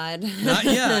my wad. Not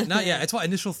yet. Not yet. It's what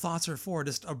initial thoughts are for.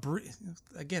 Just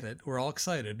I get it. We're all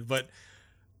excited, but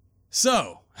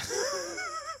so.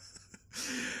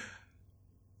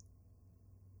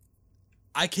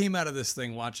 I came out of this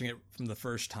thing watching it from the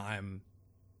first time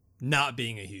not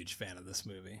being a huge fan of this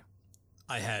movie.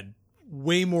 I had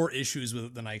way more issues with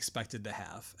it than I expected to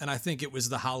have. And I think it was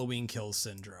the Halloween Kills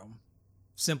syndrome.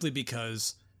 Simply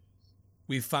because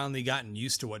we've finally gotten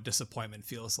used to what disappointment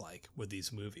feels like with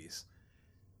these movies.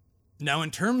 Now,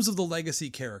 in terms of the legacy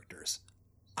characters,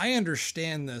 I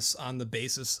understand this on the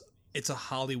basis it's a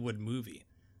Hollywood movie.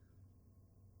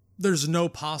 There's no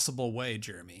possible way,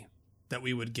 Jeremy, that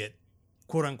we would get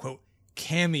quote-unquote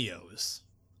cameos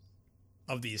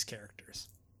of these characters.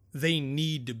 They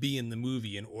need to be in the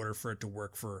movie in order for it to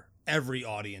work for every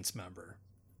audience member.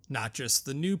 Not just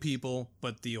the new people,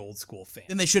 but the old school fans.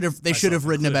 And they should have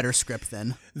written a better script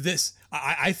then.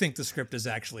 I think the script is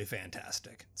actually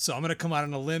fantastic. So I'm going to come out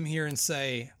on a limb here and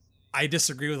say I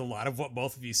disagree with a lot of what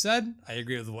both of you said. I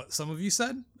agree with what some of you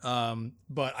said.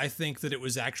 But I think that it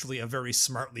was actually a very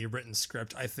smartly written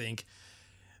script. I think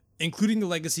including the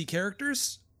legacy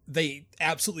characters, they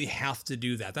absolutely have to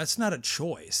do that. That's not a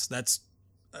choice. That's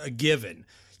a given.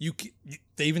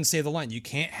 They even say the line, you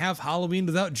can't have Halloween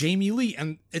without Jamie Lee,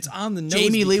 and it's on the nose.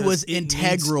 Jamie Lee was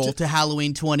integral to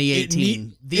Halloween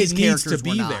 2018. These characters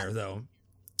were not. There, though.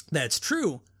 That's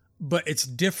true, but it's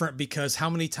different because how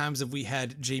many times have we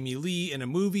had Jamie Lee in a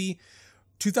movie?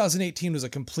 2018 was a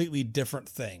completely different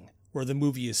thing, where the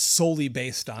movie is solely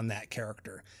based on that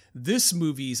character. This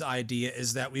movie's idea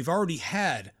is that we've already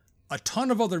had a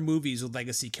ton of other movies with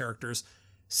legacy characters.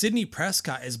 Sidney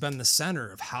Prescott has been the center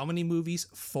of how many movies?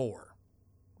 4,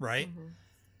 right? Mm-hmm.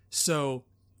 So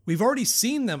we've already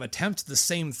seen them attempt the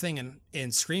same thing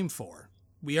in Scream 4.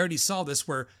 We already saw this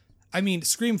where,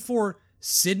 Scream 4,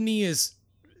 Sidney is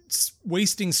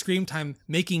wasting screen time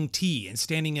making tea and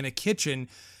standing in a kitchen.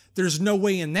 There's no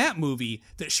way in that movie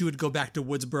that she would go back to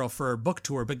Woodsboro for a book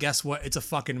tour, but guess what? It's a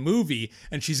fucking movie,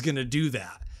 and she's going to do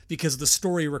that because the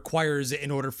story requires it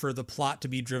in order for the plot to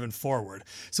be driven forward.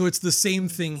 So it's the same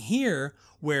thing here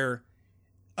where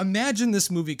imagine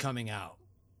this movie coming out.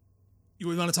 You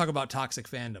want to talk about toxic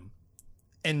fandom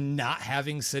and not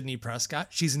having Sidney Prescott?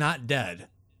 She's not dead,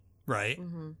 right?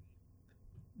 Mm-hmm.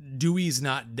 Dewey's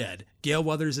not dead. Gale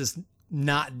Weathers is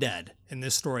not dead in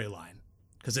this storyline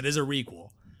because it is a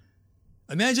requel.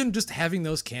 Imagine just having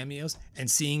those cameos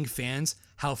and seeing fans,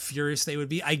 how furious they would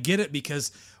be. I get it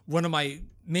because one of my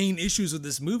main issues with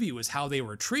this movie was how they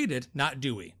were treated, not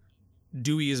Dewey.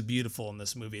 Dewey is beautiful in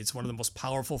this movie. It's one of the most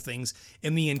powerful things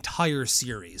in the entire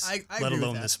series, let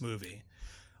alone this movie.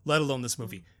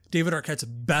 David Arquette's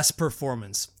best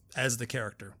performance as the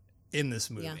character in this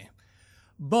movie. Yeah.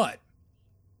 But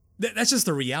that's just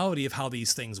the reality of how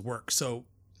these things work. So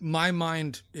my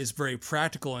mind is very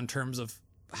practical in terms of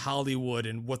Hollywood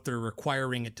and what they're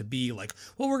requiring it to be. Like,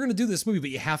 well, we're going to do this movie,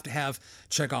 but you have to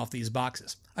check off these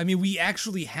boxes. We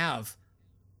actually have,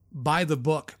 by the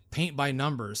book, paint by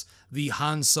numbers, the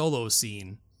Han Solo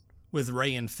scene with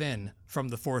Rey and Finn from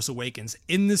The Force Awakens.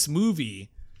 In this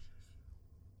movie,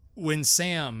 when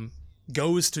Sam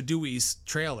goes to Dewey's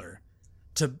trailer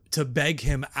to beg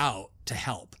him out to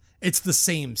help, it's the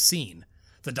same scene.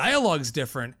 The dialogue's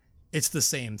different. It's the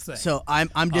same thing. So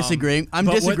I'm disagreeing. I'm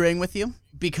disagreeing with you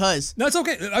because no, it's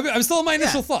okay. I'm still in my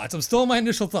initial thoughts.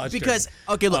 Because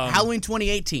okay, look, Halloween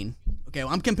 2018. Okay,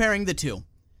 well, I'm comparing the two.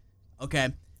 Okay.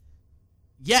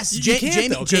 Yes,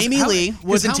 Jamie Lee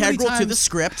was integral to the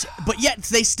script, but yet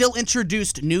they still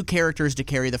introduced new characters to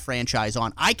carry the franchise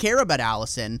on. I care about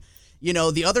Allison.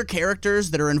 The other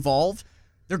characters that are involved,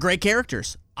 they're great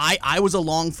characters. I was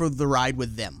along for the ride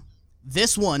with them.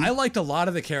 This one, I liked a lot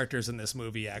of the characters in this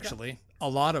movie, actually. A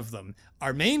lot of them.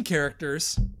 Our main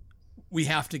characters, we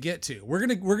have to get to. We're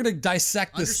gonna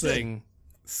dissect this thing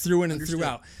through and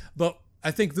throughout. But I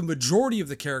think the majority of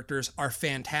the characters are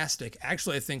fantastic.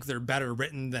 Actually, I think they're better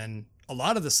written than a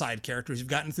lot of the side characters you've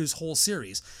gotten through this whole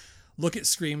series. Look at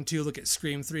Scream 2, look at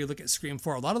Scream 3, look at Scream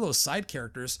 4. A lot of those side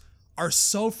characters are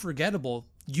so forgettable,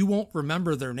 you won't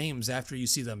remember their names after you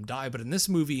see them die. But in this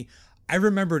movie, I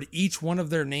remembered each one of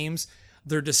their names.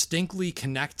 They're distinctly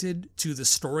connected to the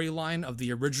storyline of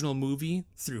the original movie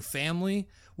through family,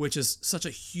 which is such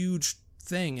a huge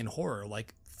thing in horror.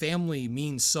 Like, family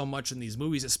means so much in these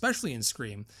movies, especially in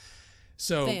Scream.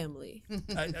 So Family.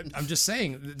 I'm just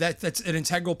saying that's an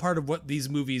integral part of what these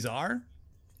movies are.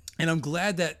 And I'm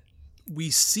glad that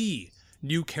we see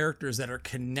new characters that are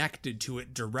connected to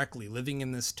it directly, living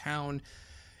in this town.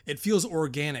 It feels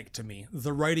organic to me.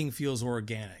 The writing feels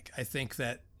organic. I think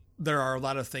that there are a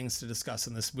lot of things to discuss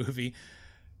in this movie.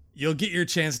 You'll get your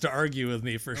chance to argue with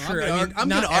me for sure. I'm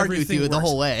going to argue with you the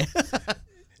whole way.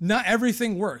 Not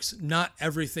everything works. Not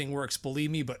everything works,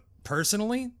 believe me. But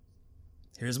personally,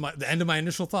 here's the end of my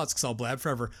initial thoughts, because I'll blab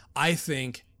forever. I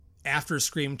think after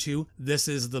Scream 2, this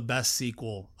is the best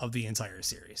sequel of the entire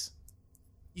series.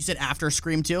 You said after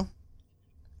Scream 2?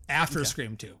 After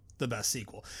Scream 2, the best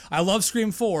sequel. I love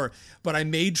Scream 4, but I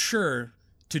made sure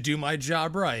to do my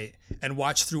job right and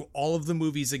watch through all of the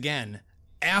movies again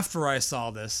after I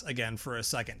saw this again for a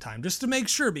second time, just to make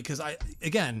sure, because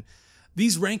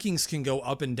these rankings can go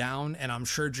up and down, and I'm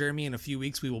sure, Jeremy, in a few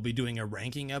weeks we will be doing a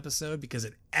ranking episode, because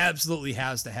it absolutely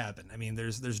has to happen. I mean,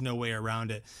 there's no way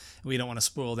around it. We don't want to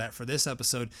spoil that for this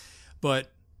episode,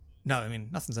 but no, I mean,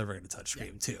 nothing's ever going to touch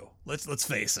Scream 2. Let's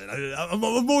face it. I'm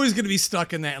always going to be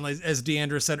stuck in that, and as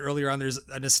Deandra said earlier on, there's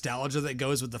a nostalgia that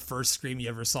goes with the first Scream you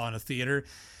ever saw in a theater,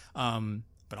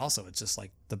 but also it's just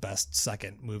like the best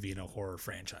second movie in a horror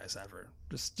franchise ever.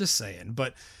 Just saying.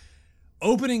 But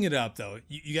opening it up, though,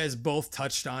 you guys both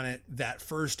touched on it. That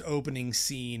first opening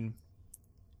scene,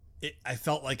 I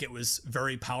felt like it was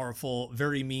very powerful,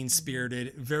 very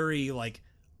mean-spirited, very, like,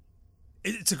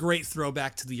 it's a great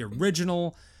throwback to the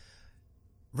original.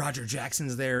 Roger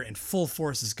Jackson's there in full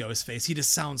force as Ghostface. He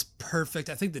just sounds perfect.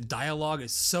 I think the dialogue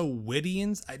is so witty,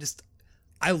 and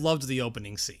I loved the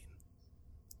opening scene.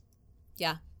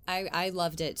 Yeah, I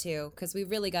loved it, too, because we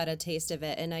really got a taste of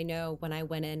it. And I know when I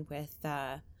went in with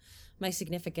my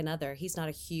significant other, he's not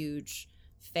a huge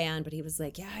fan, but he was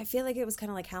like, yeah, I feel like it was kind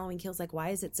of like Halloween Kills. Like, why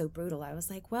is it so brutal? I was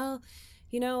like, well,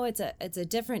 it's a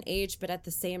different age, but at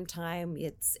the same time,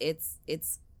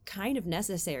 it's kind of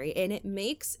necessary. And it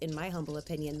makes, in my humble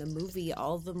opinion, the movie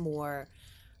all the more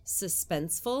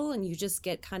suspenseful, and you just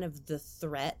get kind of the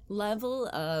threat level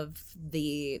of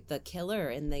the killer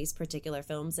in these particular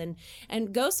films. And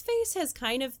Ghostface has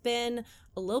kind of been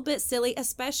a little bit silly,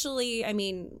 especially, I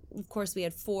mean, of course we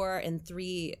had 4 and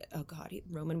 3. Oh God,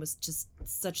 Roman was just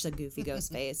such a goofy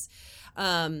Ghostface.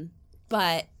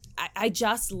 But I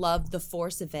just love the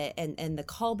force of it, and the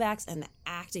callbacks and the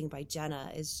acting by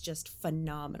Jenna is just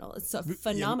phenomenal. It's so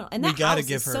phenomenal. And that house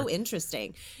is so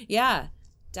interesting. Yeah.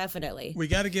 Definitely. We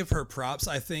got to give her props,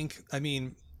 I think. I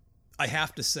mean, I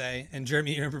have to say, and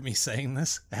Jeremy, you remember me saying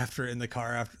this in the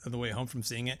car on the way home from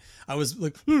seeing it? I was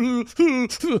like,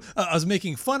 I was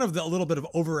making fun of the little bit of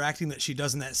overacting that she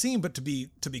does in that scene, but to be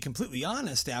completely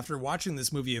honest, after watching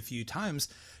this movie a few times,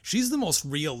 she's the most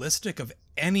realistic of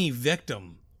any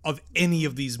victim of any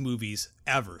of these movies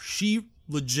ever. She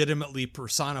legitimately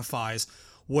personifies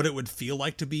what it would feel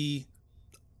like to be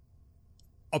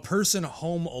a person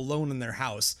home alone in their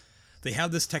house. They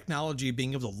have this technology of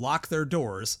being able to lock their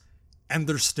doors, and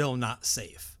they're still not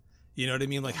safe. You know what I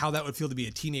mean? Like how that would feel to be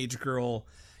a teenage girl.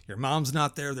 Your mom's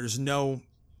not there. There's no,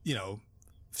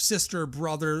 sister,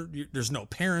 brother. There's no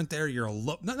parent there. You're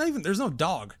alone. Not even, there's no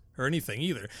dog or anything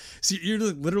either. So you're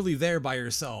literally there by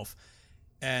yourself.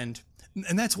 And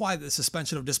that's why the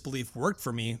suspension of disbelief worked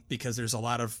for me, because there's a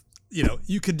lot of,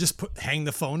 you could just hang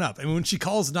the phone up. I mean, when she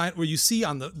calls where you see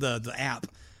on the app,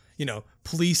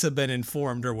 police have been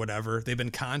informed or whatever, they've been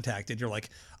contacted. You're like,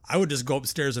 I would just go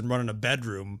upstairs and run in a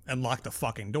bedroom and lock the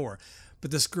fucking door.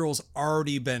 But this girl's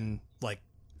already been like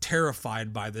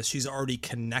terrified by this. She's already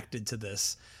connected to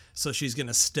this. So she's going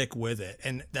to stick with it.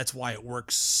 And that's why it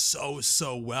works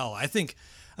so well.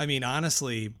 I mean,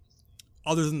 honestly,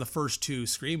 other than the first 2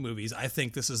 Scream movies, I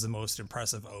think this is the most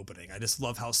impressive opening. I just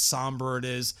love how somber it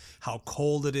is, how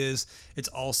cold it is. It's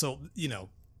also,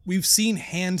 we've seen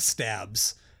hand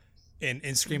stabs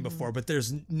in Scream before, but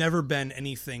there's never been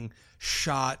anything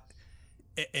shot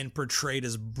and portrayed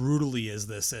as brutally as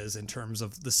this is in terms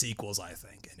of the sequels, I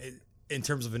think. And in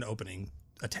terms of an opening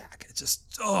attack, it's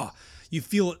just, you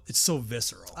feel it's so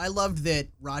visceral. I loved that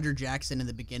Roger Jackson in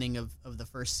the beginning of the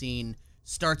first scene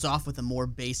starts off with a more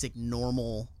basic,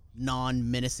 normal,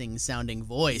 non-menacing sounding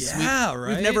voice. Yeah, right?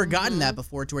 We've never gotten that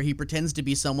before, to where he pretends to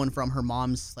be someone from her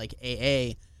mom's like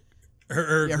AA,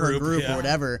 her group or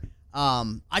whatever.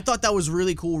 I thought that was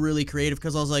really cool, really creative,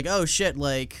 because I was like, oh shit,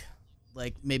 like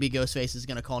maybe Ghostface is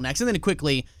gonna call next, and then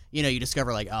quickly, you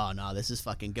discover like, oh no, this is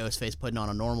fucking Ghostface putting on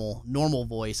a normal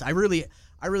voice. I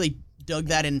really dug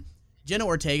that, and Jenna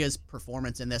Ortega's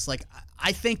performance in this, like,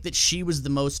 I think that she was the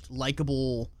most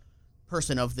likable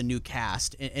person of the new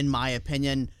cast, in my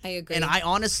opinion. I agree. And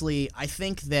I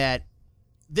think that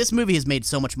this movie has made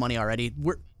so much money already.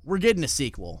 we're getting a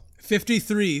sequel.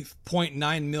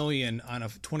 $53.9 million on a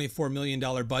 $24 million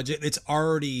budget. It's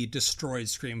already destroyed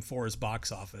Scream 4's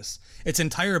box office. Its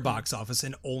entire box office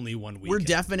in only 1 week. We're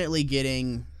definitely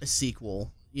getting a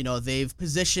sequel. You know, they've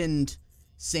positioned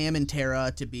Sam and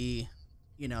Tara to be,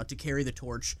 you know, to carry the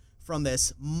torch from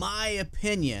this. My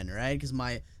opinion, right? Because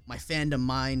my fandom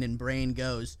mind and brain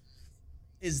goes,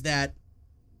 is that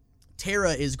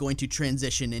Tara is going to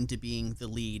transition into being the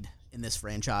lead in this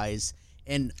franchise.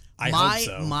 And I hope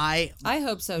so. I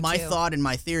hope so, my too. thought and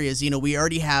my theory is, you know, we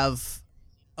already have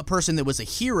a person that was a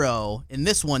hero in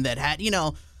this one that had, you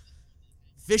know,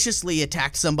 viciously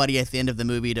attacked somebody at the end of the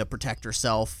movie to protect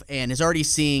herself and is already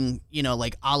seeing, you know,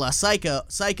 like a la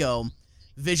Psycho,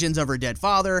 visions of her dead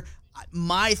father.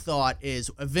 My thought is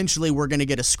eventually we're going to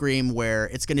get a Scream where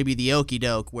it's going to be the okey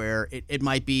doke, where it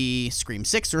might be Scream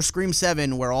 6 or Scream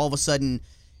 7, where all of a sudden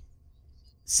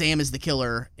Sam is the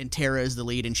killer and Tara is the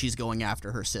lead and she's going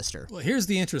after her sister. Well, here's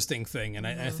the interesting thing, and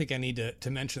I think I need to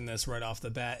mention this right off the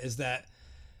bat, is that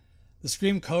the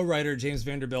Scream co-writer James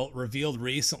Vanderbilt revealed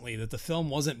recently that the film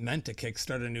wasn't meant to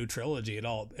kickstart a new trilogy at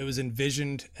all. It was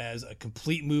envisioned as a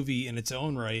complete movie in its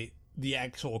own right. The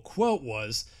actual quote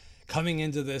was, coming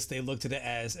into this, they looked at it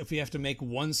as, if we have to make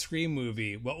one Scream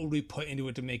movie, what would we put into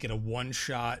it to make it a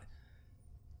one-shot?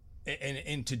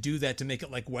 And to do that, to make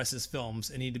it like Wes's films,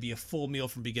 it needed to be a full meal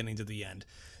from beginning to the end.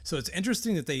 So it's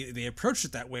interesting that they approached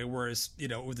it that way, whereas, you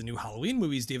know, with the new Halloween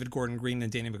movies, David Gordon Green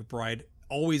and Danny McBride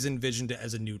always envisioned it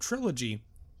as a new trilogy.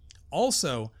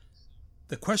 Also,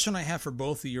 the question I have for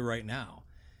both of you right now,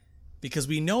 because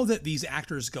we know that these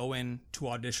actors go in to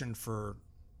audition for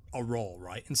a role,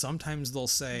 right? And sometimes they'll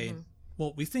say,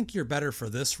 well, we think you're better for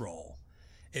this role.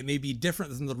 It may be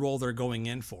different than the role they're going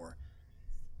in for.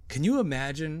 Can you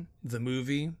imagine the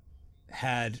movie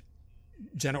had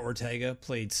Jenna Ortega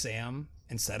played Sam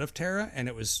instead of Tara and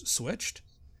it was switched?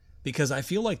 Because I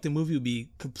feel like the movie would be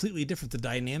completely different. The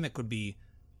dynamic would be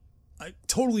a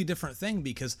totally different thing,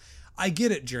 because I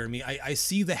get it, Jeremy. I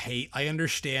see the hate. I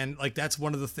understand. Like, that's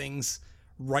one of the things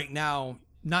right now,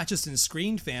 not just in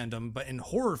Scream fandom, but in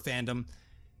horror fandom,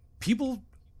 people,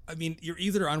 I mean, you're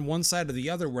either on one side or the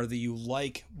other, whether you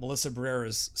like Melissa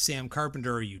Barrera's Sam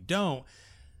Carpenter or you don't.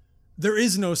 There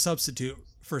is no substitute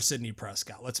for Sidney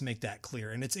Prescott. Let's make that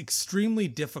clear. And it's extremely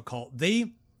difficult.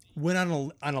 They went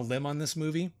on a limb on this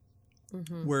movie,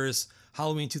 whereas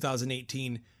Halloween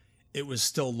 2018, it was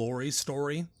still Laurie's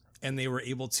story, and they were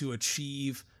able to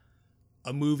achieve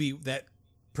a movie that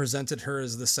presented her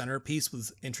as the centerpiece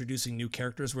with introducing new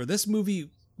characters, where this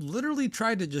movie literally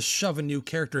tried to just shove a new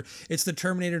character. It's the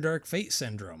Terminator Dark Fate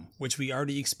syndrome, which we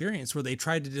already experienced, where they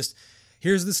tried to just,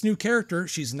 here's this new character.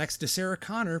 She's next to Sarah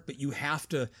Connor, but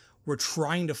we're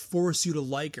trying to force you to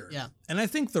like her. Yeah. And I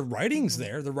think the writing's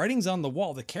there. The writing's on the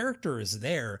wall. The character is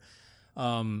there.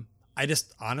 I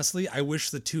just, honestly, I wish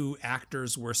the two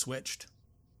actors were switched.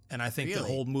 And I think the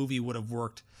whole movie would have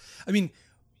worked. I mean,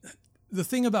 the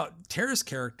thing about Tara's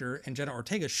character and Jenna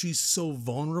Ortega, she's so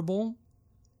vulnerable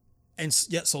and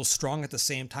yet so strong at the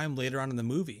same time later on in the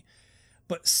movie.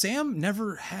 But Sam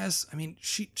never has, I mean,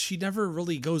 she never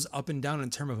really goes up and down in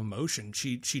terms of emotion.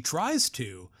 She tries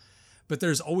to, but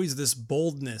there's always this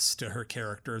boldness to her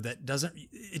character that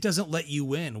doesn't let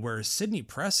you in. Whereas Sidney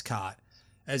Prescott,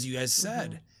 as you guys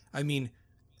said, I mean,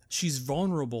 she's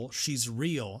vulnerable, she's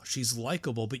real, she's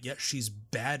likable, but yet she's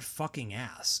bad fucking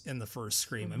ass in the first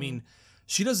Scream. I mean,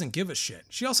 she doesn't give a shit.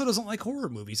 She also doesn't like horror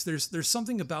movies. There's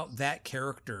something about that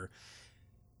character,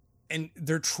 and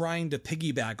they're trying to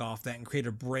piggyback off that and create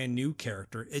a brand new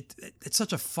character. It's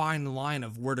such a fine line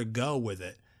of where to go with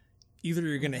it. Either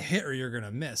you're going to hit or you're going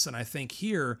to miss. And I think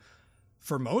here,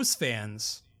 for most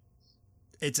fans,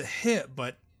 it's a hit,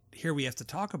 but here we have to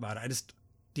talk about it.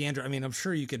 Deandra, I mean, I'm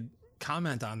sure you could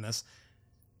comment on this.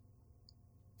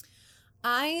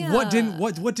 What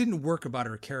didn't work about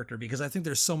her character? Because I think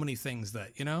there's so many things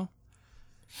that, you know?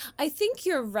 I think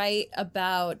you're right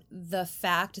about the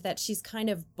fact that she's kind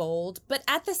of bold, but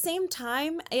at the same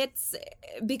time, it's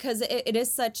because it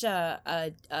is such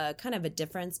a kind of a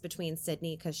difference between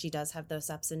Sydney, because she does have those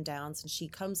ups and downs, and she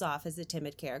comes off as a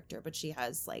timid character, but she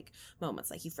has like moments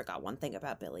like, you forgot one thing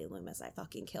about Billy Loomis, I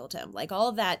fucking killed him, like all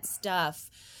of that stuff.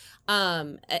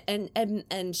 And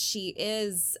she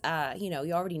is,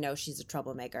 you already know she's a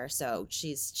troublemaker, so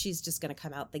she's just gonna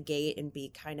come out the gate and be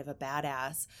kind of a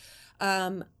badass.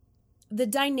 The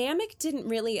dynamic didn't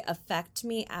really affect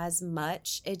me as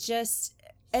much. It just,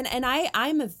 and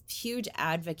I'm a huge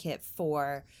advocate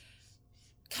for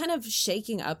kind of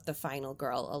shaking up the final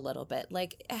girl a little bit,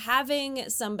 like having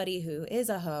somebody who is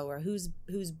a hoe or who's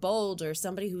bold, or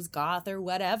somebody who's goth or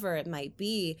whatever it might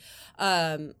be,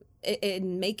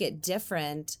 and make it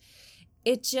different.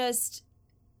 It just,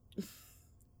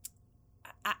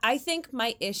 I think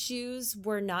my issues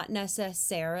were not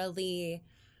necessarily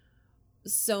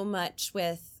so much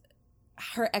with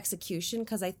her execution,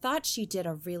 because I thought she did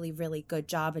a really, really good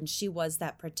job, and she was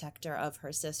that protector of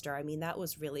her sister. I mean, that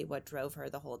was really what drove her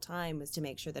the whole time, was to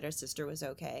make sure that her sister was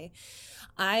okay.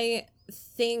 I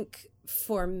think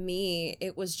for me,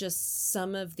 it was just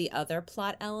some of the other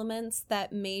plot elements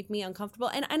that made me uncomfortable.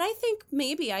 And I think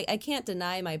maybe I can't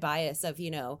deny my bias of,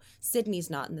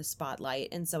 Sydney's not in the spotlight.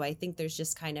 And so I think there's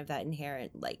just kind of that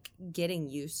inherent, like, getting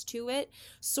used to it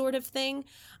sort of thing.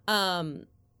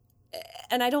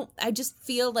 And I just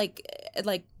feel like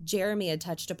Jeremy had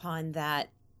touched upon, that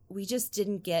we just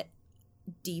didn't get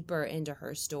deeper into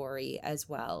her story as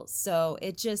well. So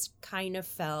it just kind of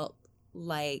felt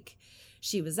like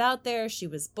she was out there, she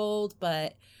was bold,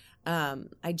 but I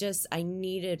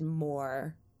needed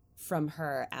more from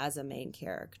her as a main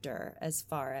character as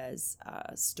far as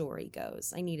story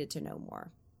goes. I needed to know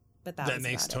more. But that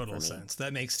makes total sense.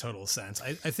 That makes total sense.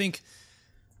 I think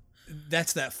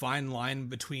that's that fine line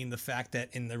between the fact that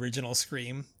in the original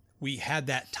Scream, we had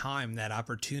that time, that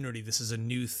opportunity. This is a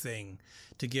new thing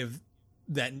to give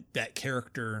that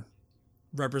character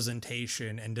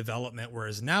representation and development.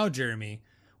 Whereas now, Jeremy,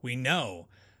 we know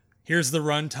here's the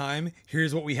runtime.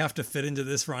 Here's what we have to fit into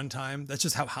this runtime. That's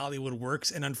just how Hollywood works.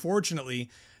 And unfortunately,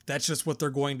 that's just what they're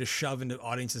going to shove into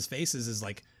audiences' faces, is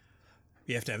like,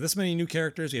 we have to have this many new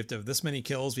characters. We have to have this many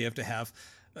kills. We have to have,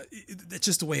 that's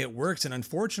just the way it works. And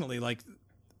unfortunately, like,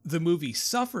 the movie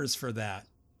suffers for that.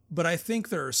 But I think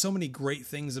there are so many great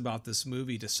things about this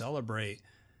movie to celebrate.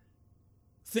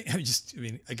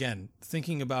 Again,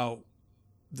 thinking about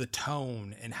the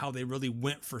tone and how they really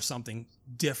went for something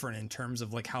different in terms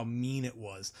of like how mean it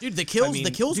was. Dude, the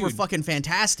kills were fucking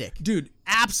fantastic. Dude,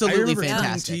 absolutely fantastic. I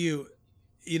remember to you,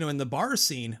 in the bar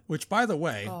scene, which, by the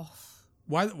way,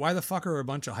 why the fuck are a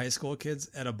bunch of high school kids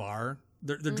at a bar?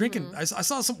 They're drinking. I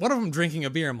saw one of them drinking a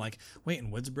beer. I'm like, wait,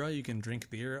 in Woodsboro you can drink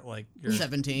beer at, like, you're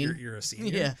 17. You're a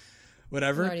senior. Yeah.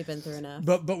 Whatever. I've already been through enough.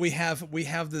 But we have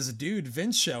this dude,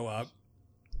 Vince, show up,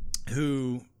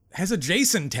 who has a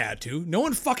Jason tattoo. No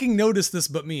one fucking noticed this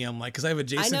but me. I'm like, because I have a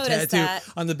Jason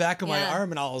tattoo on the back of my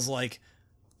arm, and I was like,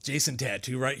 Jason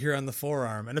tattoo right here on the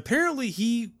forearm. And apparently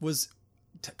he was,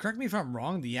 correct me if I'm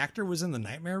wrong, the actor was in the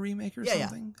Nightmare remake or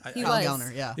something? Yeah, he was.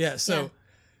 Gellner, yeah. Yeah,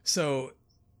 so,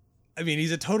 I mean,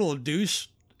 he's a total douche.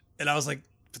 And I was like,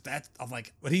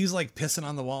 but he's like pissing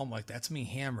on the wall. I'm like, that's me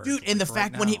hammered. Dude, and like, the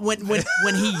right fact now.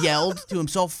 when he yelled to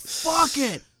himself, fuck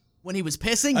it, when he was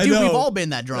pissing, dude, we've all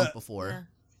been that drunk before. Yeah.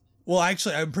 Well,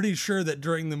 actually, I'm pretty sure that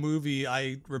during the movie,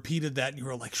 I repeated that, and you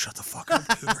were like, shut the fuck up,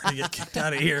 dude. We're going to get kicked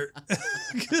out of here.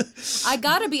 I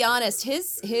gotta be honest,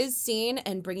 his scene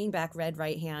and bringing back Red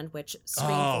Right Hand, which Scream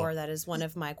 4, that is one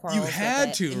of my quarrels. You had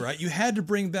with to, right? You had to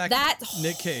bring back that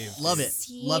Nick Cave. Love it.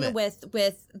 Scene Love it. with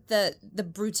the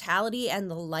brutality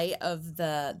and the light of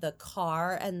the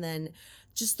car, and then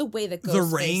just the way that the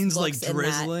rain's like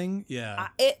drizzling.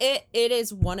 It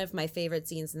is one of my favorite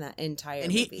scenes in that entire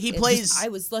movie. He plays. I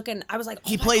was like,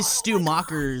 he plays Stu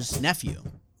Macher's nephew.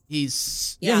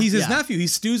 He's his nephew.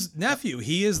 He's Stu's nephew.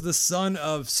 He is the son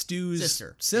of Stu's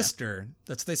sister.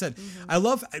 That's what they said.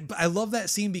 Mm-hmm. I love that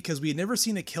scene because we had never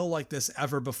seen a kill like this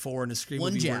ever before in a Scream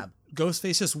movie. One jab.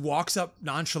 Ghostface just walks up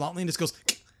nonchalantly and just goes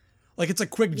like it's a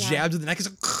quick jab to the neck. It's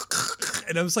like,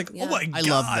 and I was like, oh my god, I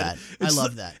love that. I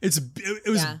love that. It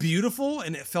was beautiful,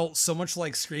 and it felt so much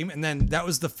like Scream. And then that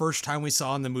was the first time we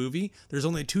saw in the movie. There's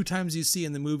only 2 times you see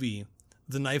in the movie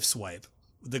the knife swipe,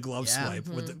 the glove swipe,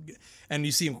 and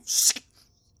you see him.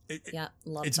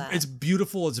 Love that. It's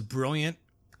beautiful. It's brilliant,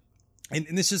 and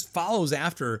this just follows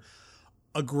after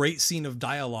a great scene of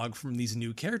dialogue from these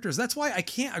new characters. That's why I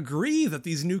can't agree that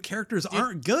these new characters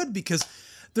aren't good, because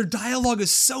their dialogue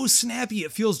is so snappy.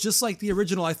 It feels just like the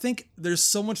original. I think there's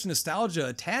so much nostalgia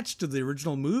attached to the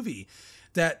original movie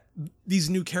that these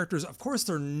new characters, of course,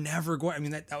 they're never going. I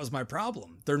mean, that was my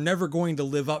problem. They're never going to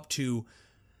live up to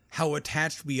how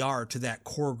attached we are to that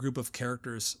core group of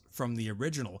characters from the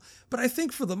original. But I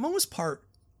think for the most part,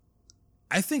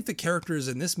 I think the characters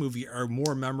in this movie are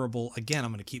more memorable. Again,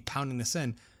 I'm going to keep pounding this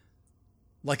in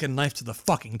like a knife to the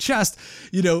fucking chest,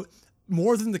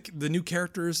 more than the new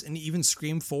characters in even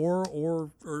Scream 4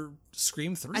 or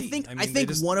Scream 3. I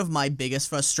think one of my biggest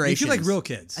frustrations. You feel like real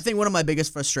kids. I think one of my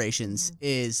biggest frustrations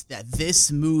is that this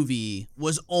movie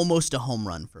was almost a home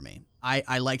run for me.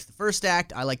 I liked the first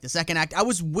act. I liked the second act. I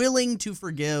was willing to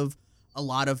forgive a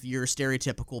lot of your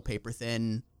stereotypical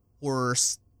paper-thin horror,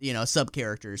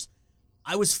 sub-characters.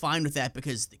 I was fine with that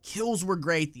because the kills were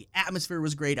great. The atmosphere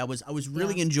was great. I was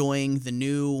really enjoying the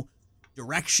new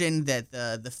direction that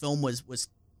the film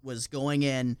was going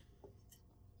in.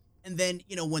 And then,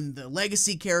 you know, when the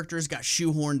legacy characters got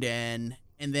shoehorned in,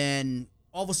 and then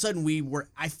all of a sudden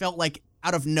I felt like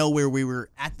out of nowhere we were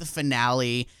at the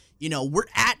finale. You know, we're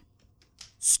at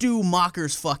Stu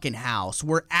Macher's fucking house.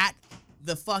 We're at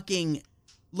the fucking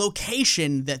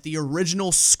location that the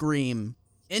original Scream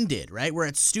ended, right? We're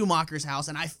at Stu Macher's house,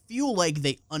 and I feel like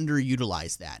they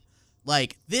underutilized that.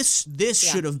 Like, this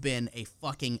should have been a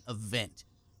fucking event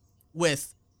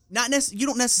with you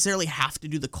don't necessarily have to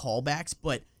do the callbacks,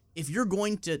 but if you're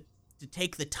going to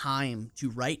take the time to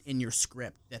write in your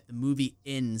script that the movie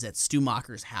ends at Stu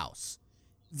Macher's house,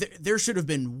 there should have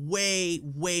been way,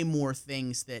 way more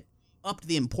things that upped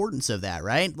the importance of that,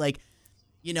 right? Like,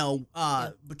 you know,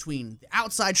 between the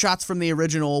outside shots from the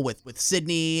original with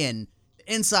Sydney and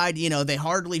the inside, you know, they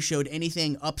hardly showed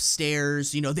anything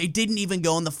upstairs. You know, they didn't even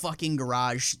go in the fucking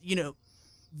garage. You know,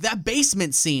 that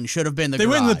basement scene should have been the garage. They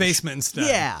went in the basement instead.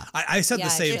 Yeah. I said the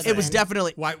same thing. It was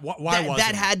definitely... Why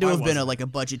that had to have been a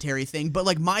budgetary thing. But,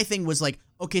 like, my thing was, like,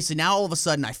 okay, so now all of a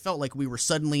sudden I felt like we were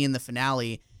suddenly in the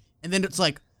finale. And then it's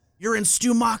like, you're in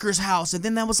Stu Macher's house. And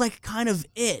then that was, like, kind of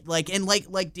it. Like, and like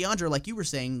Deandra, like you were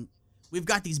saying, we've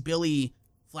got these Billy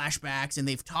flashbacks, and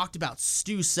they've talked about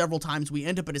Stu several times. We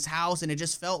end up at his house, and it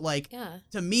just felt like,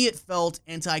 to me, it felt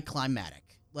anticlimactic.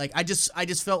 Like, I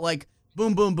just felt like,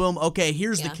 boom, boom, boom. Okay,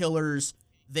 here's the killers.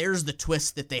 There's the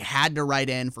twist that they had to write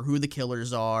in for who the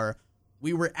killers are.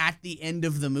 We were at the end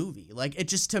of the movie. Like, it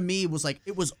just, to me, was like,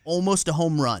 it was almost a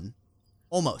home run.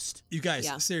 Almost. You guys,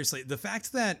 seriously, the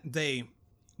fact that they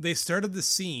started the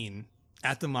scene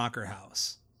at the Macher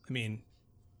house. I mean,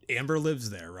 Amber lives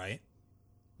there, right?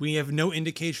 We have no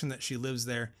indication that she lives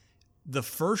there. The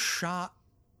first shot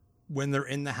when they're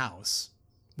in the house,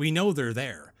 we know they're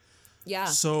there. Yeah.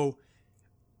 So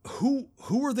who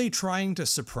are they trying to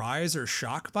surprise or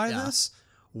shock by this?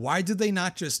 Why did they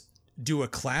not just do a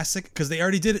classic? Because they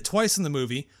already did it twice in the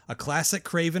movie. A classic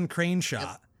Craven crane shot.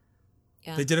 Yep.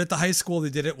 Yeah. They did it at the high school.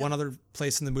 They did it one other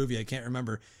place in the movie. I can't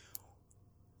remember.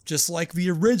 Just like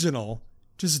the original,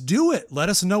 just do it. Let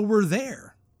us know we're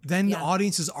there. Then the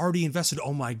audience is already invested.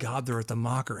 Oh my God, they're at the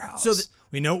Macher house. So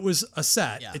we know it was a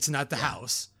set. It's not the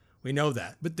house. We know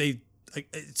that. But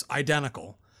it's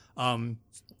identical.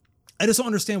 I just don't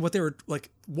understand what they were like.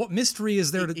 What mystery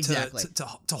is there to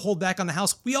hold back on the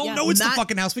house? We all know it's the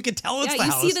fucking house. We can tell it's the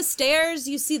house. You see the stairs.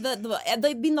 You see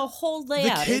the whole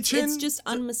layout. The kitchen. It's just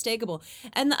unmistakable.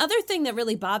 And the other thing that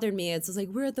really bothered me is like,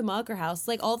 we're at the Macher house.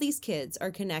 Like, all these kids are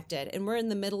connected, and we're in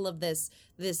the middle of this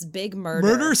big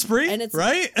murder spree, and it's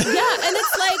right? Yeah, and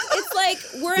it's like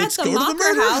we're at the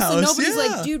Macher house, and nobody's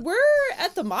like, dude, we're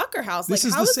at the Macher house. Like,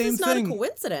 how is this not a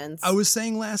coincidence? I was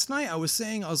saying last night. I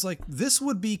was like, this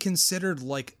would be considered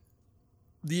like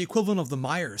the equivalent of the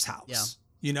Myers house. Yeah.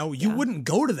 You know, you wouldn't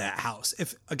go to that house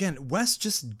if, again, Wes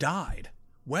just died.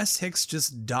 Wes Hicks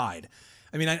just died.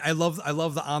 I mean, I love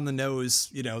the on the nose,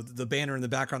 you know, the banner in the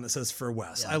background that says for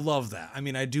Wes. Yeah. I love that. I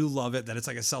mean, I do love it that it's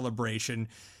like a celebration.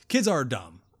 Kids are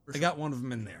dumb. I got one of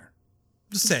them in there.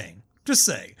 Just saying.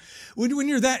 When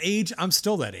you're that age, I'm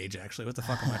still that age, actually. What the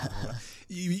fuck am I talking about?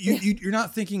 You're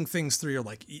not thinking things through. You're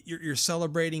like, you're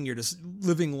celebrating, you're just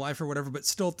living life or whatever, but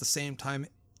still at the same time,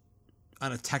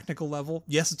 on a technical level,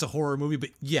 yes, it's a horror movie, but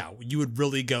yeah, you would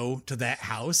really go to that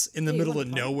house in the middle of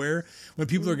nowhere when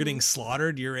people are getting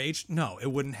slaughtered your age? No,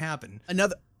 it wouldn't happen.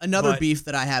 Another beef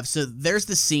that I have. So there's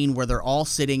the scene where they're all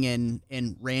sitting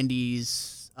in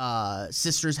Randy's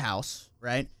sister's house,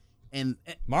 right? And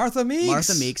Martha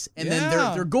Meeks. And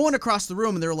then they're going across the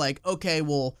room, and they're like, okay,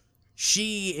 well,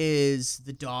 she is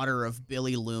the daughter of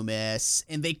Billy Loomis,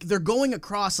 and they're going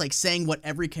across, like, saying what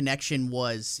every connection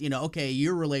was. You know, okay,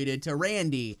 you're related to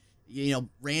Randy, you know,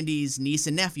 Randy's niece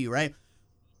and nephew, right?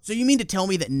 So you mean to tell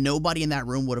me that nobody in that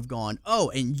room would have gone,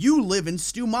 oh, and you live in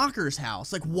Stu Macher's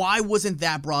house? Like, why wasn't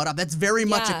that brought up? That's very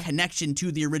much a connection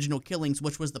to the original killings,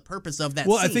 which was the purpose of that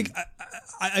scene. I think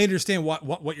I understand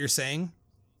what you're saying,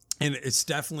 and it's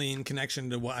definitely in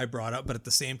connection to what I brought up, but at the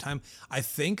same time, I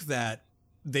think that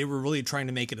they were really trying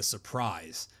to make it a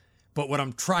surprise. But what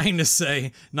I'm trying to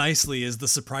say nicely is the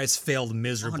surprise failed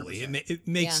miserably. It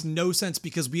makes no sense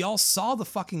because we all saw the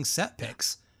fucking set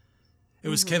pics. It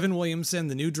was Kevin Williamson,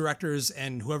 the new directors,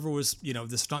 and whoever was, you know,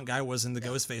 the stunt guy was in the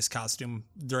Ghostface costume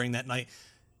during that night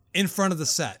in front of the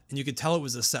set. And you could tell it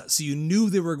was a set. So you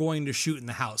knew they were going to shoot in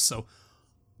the house. So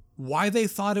why they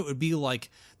thought it would be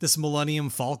like this Millennium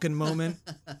Falcon moment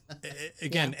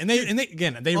again, and they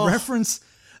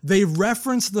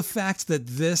reference the fact that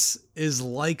this is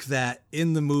like that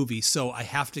in the movie. So I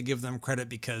have to give them credit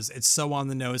because it's so on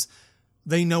the nose.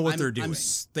 They know what they're doing.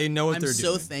 They know what they're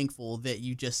doing. I'm so thankful that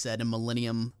you just said a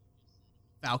Millennium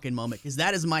Falcon moment, because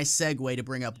that is my segue to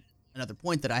bring up another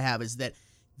point that I have, is that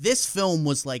this film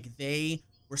was like they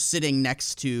were sitting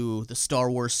next to the Star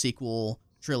Wars sequel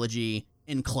trilogy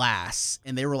in class,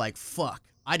 and they were like, fuck,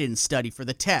 I didn't study for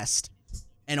the test.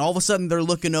 And all of a sudden, they're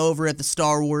looking over at the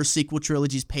Star Wars sequel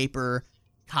trilogy's paper,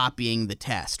 copying the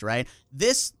test, right?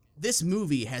 This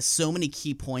movie has so many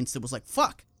key points that was like,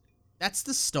 fuck, that's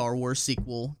the Star Wars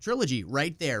sequel trilogy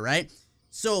right there, right?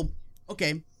 So,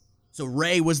 okay, so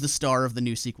Rey was the star of the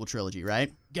new sequel trilogy,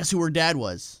 right? Guess who her dad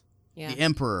was? Yeah. The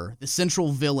Emperor, the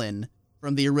central villain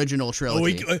from the original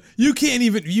trilogy. You can't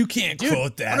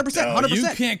quote that. 100%, though. 100%. You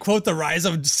can't quote the Rise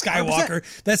of Skywalker.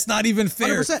 100%. That's not even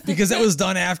fair 100%. because that was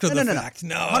done after the No. fact.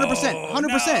 No,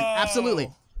 100%, absolutely.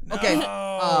 Okay,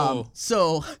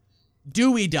 so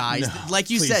Dewey dies, like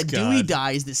you please, said. God. Dewey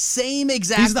dies the same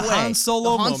exact He's the way. Han Solo the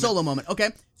Han moment. Solo moment. Okay,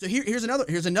 so here's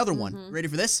another one. Ready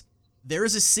for this? There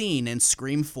is a scene in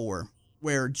Scream 4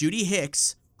 where Judy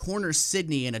Hicks corners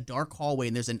Sydney in a dark hallway,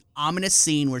 and there's an ominous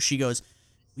scene where she goes,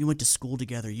 "We went to school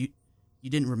together. You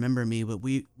didn't remember me, but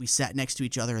we sat next to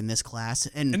each other in this class."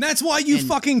 And that's why you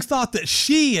fucking thought that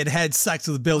she had sex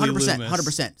with Billy 100%, Loomis.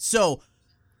 100%.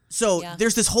 So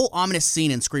there's this whole ominous scene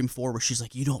in Scream 4 where she's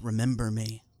like, "You don't remember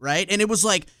me," right? And it was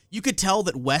like, you could tell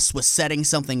that Wes was setting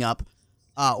something up,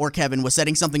 or Kevin was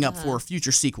setting something up for a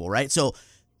future sequel, right? So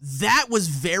that was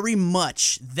very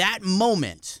much, that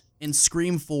moment in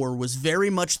Scream 4 was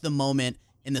very much the moment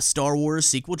in the Star Wars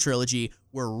sequel trilogy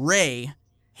where Rey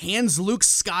hands Luke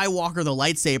Skywalker the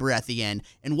lightsaber at the end.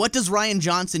 And what does Rian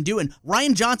Johnson do? And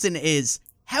Rian Johnson is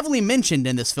heavily mentioned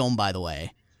in this film, by the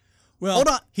way. Well, Hold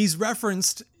on. he's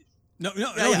referenced. No,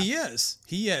 Yeah. he is.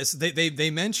 He is. They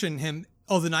mention him.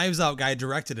 Oh, the Knives Out guy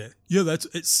directed it. Yeah,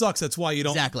 it sucks. That's why you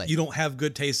don't have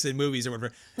good taste in movies or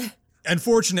whatever.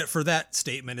 Unfortunate for that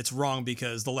statement, it's wrong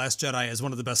because The Last Jedi is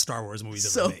one of the best Star Wars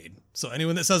movies ever made. So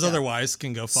anyone that says otherwise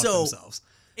can go fuck themselves.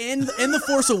 In The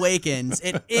Force Awakens,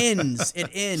 it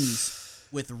ends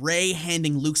with Rey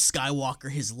handing Luke Skywalker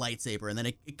his lightsaber, and then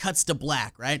it cuts to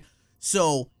black, right?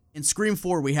 So in Scream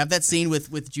 4, we have that scene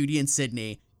with Judy and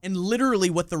Sydney, and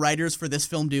literally what the writers for this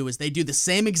film do is they do the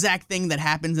same exact thing that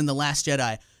happens in The Last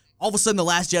Jedi. All of a sudden, The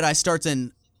Last Jedi starts,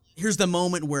 and here's the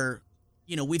moment where,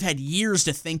 we've had years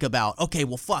to think about, okay,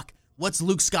 well, fuck, what's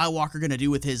Luke Skywalker going to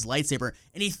do with his lightsaber?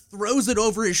 And he throws it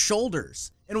over his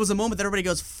shoulders. And it was a moment that everybody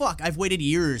goes, fuck, I've waited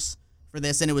years for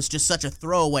this, and it was just such a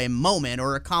throwaway moment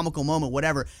or a comical moment,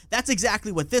 whatever. That's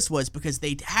exactly what this was, because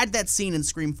they had that scene in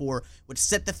Scream 4, which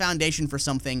set the foundation for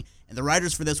something, and the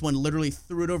writers for this one literally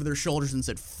threw it over their shoulders and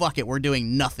said, fuck it, we're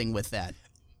doing nothing with that.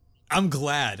 I'm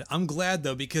glad,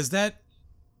 though, because that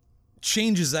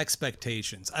changes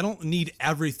expectations. I don't need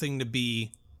everything to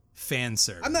be fan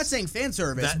service. I'm not saying fan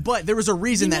service, but there was a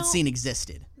reason that scene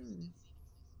existed.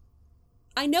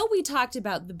 I know we talked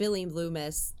about the Billy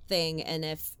Loomis thing, and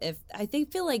if I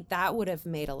feel like that would have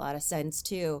made a lot of sense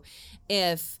too,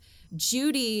 if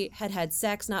Judy had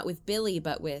sex not with Billy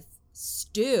but with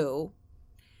Stu,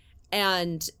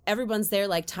 and everyone's there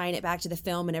like tying it back to the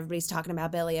film, and everybody's talking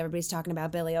about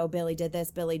Billy. Oh, Billy did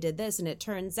this, and it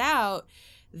turns out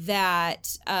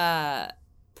that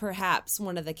perhaps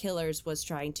one of the killers was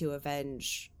trying to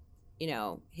avenge,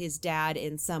 his dad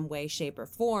in some way, shape, or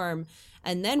form.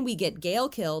 And then we get Gale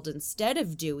killed instead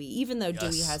of Dewey, even though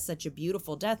Dewey has such a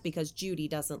beautiful death because Judy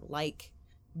doesn't like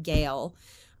Gale.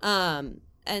 And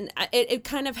it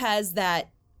kind of has that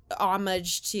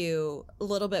homage to a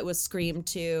little bit with Scream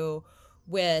 2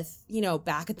 with,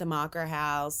 back at the Mocker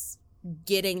house,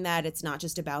 getting that it's not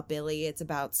just about Billy, it's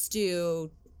about Stu.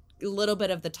 A little bit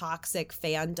of the toxic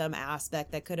fandom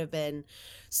aspect that could have been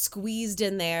squeezed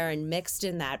in there and mixed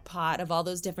in that pot of all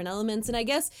those different elements. And I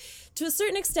guess to a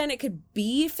certain extent it could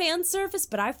be fan service,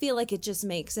 but I feel like it just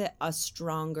makes it a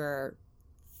stronger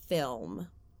film,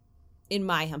 in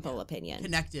my humble opinion.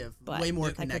 Connective, but way more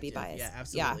I connective. could be biased. Yeah,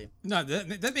 absolutely. No,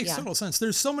 that makes total sense.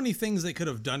 There's so many things they could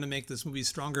have done to make this movie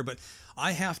stronger, but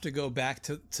I have to go back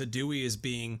to Dewey as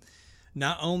being,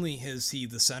 not only is he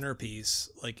the centerpiece,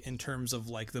 like in terms of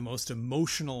like the most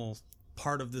emotional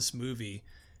part of this movie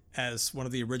as one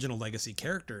of the original legacy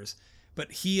characters,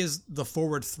 but he is the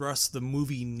forward thrust the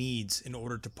movie needs in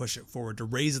order to push it forward, to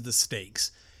raise the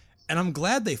stakes. And I'm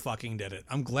glad they fucking did it.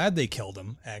 I'm glad they killed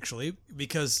him, actually,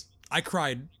 because I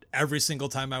cried every single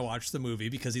time I watched the movie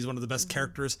because he's one of the best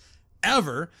characters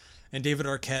ever. And David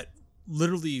Arquette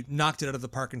literally knocked it out of the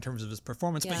park in terms of his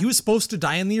performance. Yeah. But he was supposed to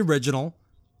die in the original,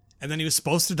 and then he was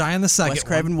supposed to die in the second Wes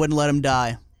Craven wouldn't let him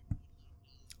die.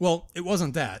 Well, it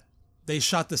wasn't that. They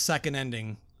shot the second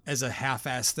ending as a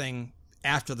half-ass thing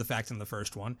after the fact in the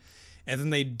first one. And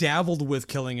then they dabbled with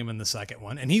killing him in the second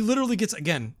one. And he literally gets,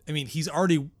 again, I mean, he's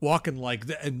already walking like,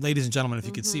 and ladies and gentlemen, if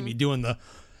you could see me doing the,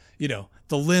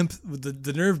 the limp,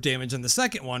 the nerve damage in the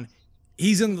second one,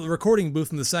 he's in the recording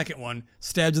booth in the second one,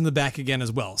 stabbed in the back again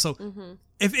as well. So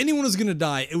if anyone was going to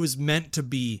die, it was meant to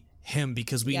be him,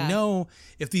 because we know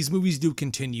if these movies do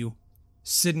continue,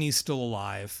 Sydney's still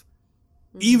alive.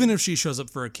 Even if she shows up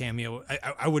for a cameo,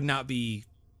 I would not be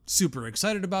super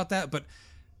excited about that, but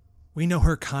we know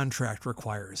her contract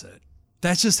requires it.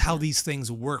 That's just how these things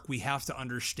work. We have to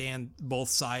understand both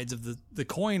sides of the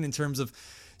coin in terms of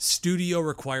studio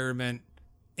requirement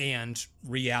and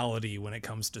reality when it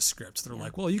comes to scripts. They're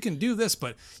like, well, you can do this,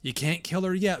 but you can't kill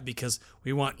her yet because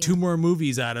we want 2 more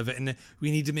movies out of it, and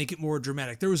we need to make it more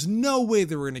dramatic. There was no way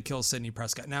they were going to kill Sidney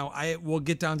Prescott. Now, we'll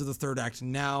get down to the third act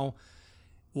now.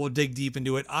 We'll dig deep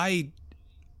into it. I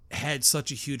had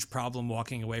such a huge problem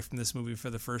walking away from this movie for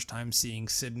the first time, seeing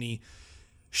Sydney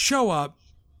show up,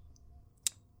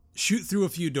 shoot through a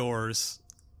few doors,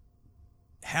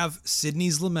 have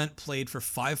Sydney's Lament played for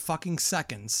 5 fucking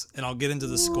seconds, and I'll get into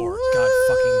the score. God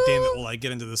fucking damn it, will I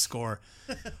get into the score.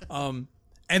 And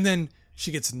then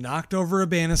she gets knocked over a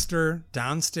banister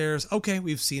downstairs. Okay,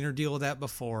 we've seen her deal with that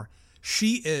before.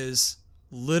 She is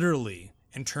literally,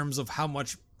 in terms of how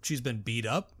much she's been beat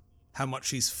up, how much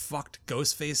she's fucked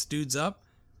Ghostface dudes up,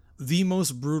 the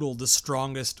most brutal, the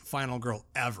strongest final girl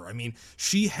ever. I mean,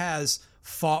 she has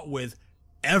fought with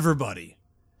everybody.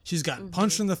 She's gotten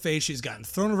punched in the face. She's gotten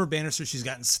thrown over banister. She's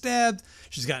gotten stabbed.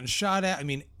 She's gotten shot at. I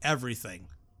mean, everything.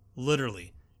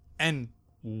 Literally. And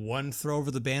one throw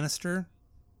over the banister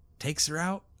takes her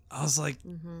out. I was like,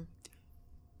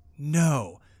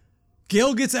 no.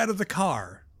 Gail gets out of the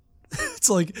car. It's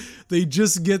like they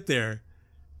just get there.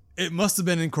 It must have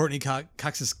been in Courtney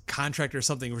Cox's contract or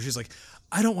something where she's like,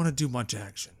 I don't want to do much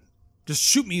action. Just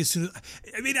shoot me as soon as.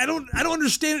 I mean, I don't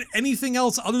understand anything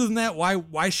else other than that.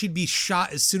 Why she'd be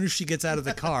shot as soon as she gets out of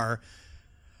the car.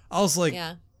 I was like,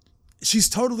 she's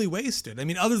totally wasted. I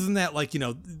mean, other than that, like,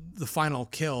 the final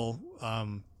kill,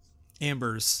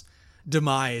 Amber's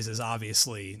demise is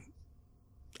obviously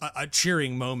a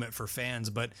cheering moment for fans,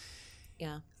 but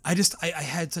I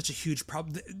had such a huge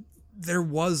problem. There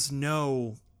was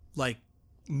no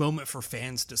moment for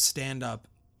fans to stand up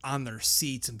on their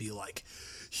seats and be like,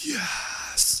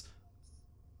 yes.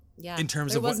 Yeah. In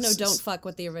terms there of was no don't fuck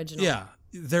with the original. Yeah,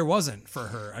 there wasn't for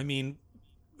her. I mean,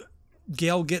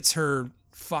 Gail gets her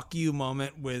fuck you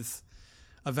moment with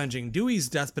avenging Dewey's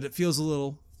death, but it feels a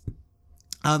little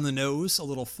on the nose, a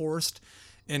little forced.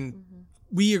 And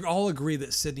we all agree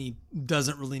that Sydney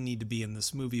doesn't really need to be in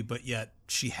this movie, but yet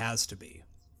she has to be.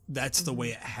 That's the way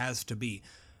it has to be.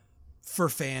 For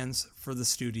fans, for the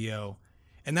studio.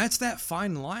 And that's that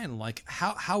fine line. Like,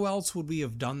 how else would we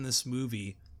have done this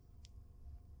movie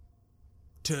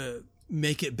to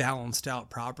make it balanced out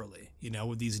properly?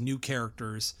 With these new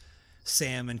characters,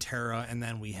 Sam and Tara, and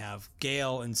then we have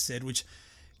Gail and Sid, which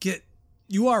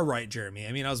you are right, Jeremy.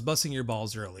 I mean, I was busting your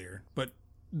balls earlier, but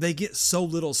they get so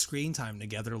little screen time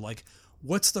together. Like,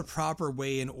 what's the proper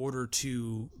way in order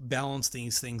to balance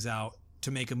these things out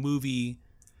to make a movie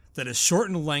that is short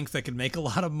in length, that can make a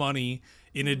lot of money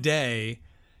in a day,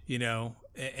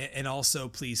 and also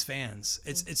please fans?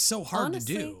 It's so hard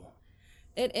Honestly, to do.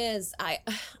 It is. I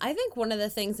think one of the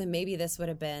things, and maybe this would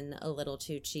have been a little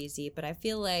too cheesy, but I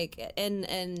feel like,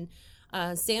 and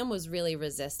Sam was really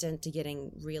resistant to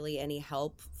getting really any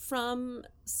help from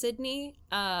Sydney,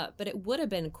 but it would have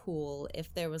been cool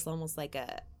if there was almost like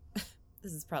a,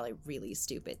 this is probably really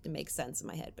stupid to make sense in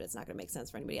my head, but it's not going to make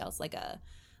sense for anybody else, like a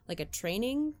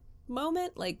training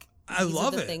moment. Like, I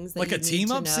love it. Things that like a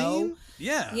team up scene.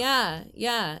 Yeah.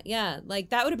 Like,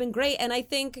 that would have been great. And I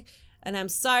think, and I'm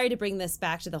sorry to bring this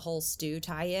back to the whole Stu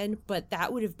tie-in, but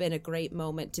that would have been a great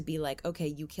moment to be like, okay,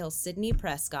 you kill Sidney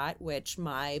Prescott, which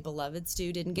my beloved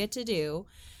Stu didn't get to do.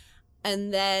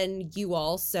 And then you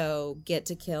also get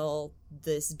to kill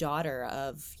this daughter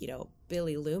of,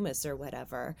 Billy Loomis or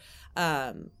whatever,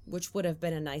 which would have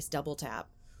been a nice double tap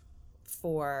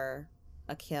for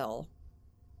a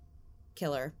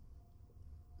killer.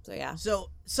 So, yeah. So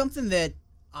something that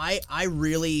I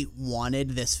really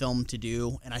wanted this film to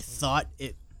do, and I thought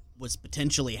it was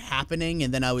potentially happening,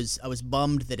 and then I was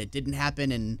bummed that it didn't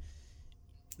happen, and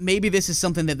maybe this is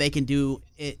something that they can do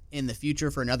it in the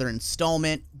future for another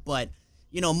installment, but,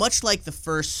 much like the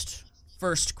first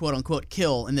quote-unquote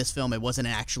kill in this film, it wasn't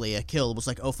actually a kill. It was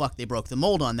like, oh, fuck, they broke the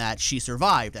mold on that. She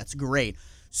survived. That's great.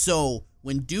 So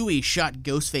when Dewey shot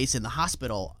Ghostface in the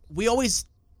hospital, we always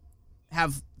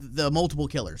have the multiple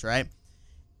killers, right?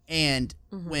 And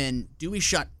when Dewey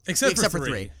shot, except for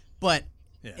three, but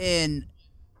in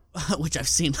which I've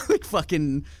seen like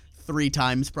fucking 3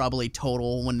 times probably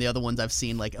total, when the other ones I've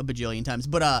seen like a bajillion times.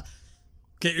 But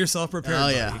Get yourself prepared. oh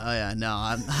yeah, no,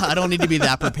 I don't need to be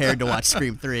that prepared to watch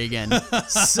Scream 3 again.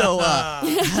 So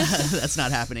that's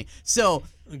not happening. So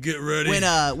Get ready.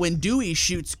 when Dewey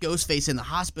shoots Ghostface in the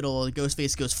hospital,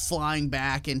 Ghostface goes flying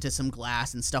back into some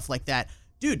glass and stuff like that.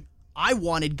 Dude, I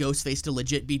wanted Ghostface to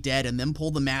legit be dead and then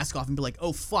pull the mask off and be like,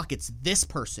 oh fuck, it's this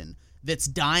person that's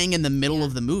dying in the middle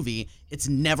of the movie. It's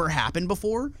never happened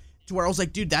before. To where I was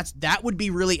like, dude, that would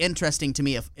be really interesting to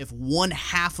me if one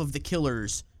half of the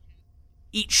killers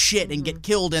eat shit and get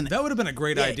killed, and that would have been a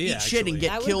great idea. Eat shit and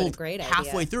get That would've been a killed great halfway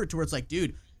idea. through it, to where it's like,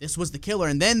 dude, this was the killer,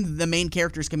 and then the main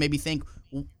characters can maybe think,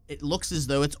 well, it looks as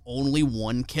though it's only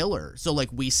one killer. So like,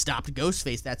 we stopped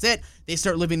Ghostface, that's it. They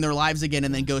start living their lives again,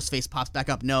 and then Ghostface pops back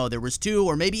up. No, there was 2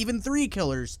 or maybe even 3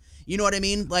 killers. You know what I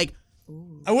mean? Like,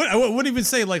 I wouldn't even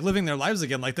say like living their lives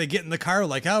again. Like they get in the car,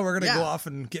 like, oh, we're gonna Yeah. go off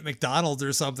and get McDonald's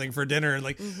or something for dinner, and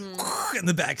like in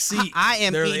the back seat. I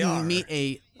am there they are. eating me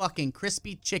a fucking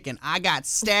crispy chicken. I got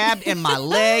stabbed in my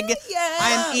leg. Yeah. I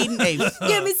am eating a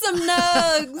Give me some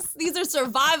nugs. These are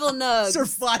survival nugs.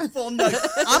 survival nugget.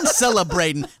 I'm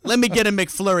celebrating. Let me get a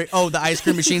McFlurry. Oh, the ice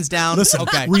cream machine's down. Listen,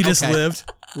 okay, we just okay.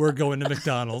 lived. We're going to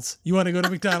McDonald's. You want to go to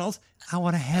McDonald's? I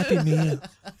want a Happy Meal.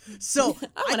 So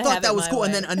I wanna thought have that it was my cool.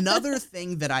 And way. then another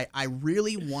thing that I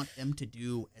really want them to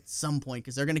do at some point,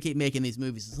 because they're going to keep making these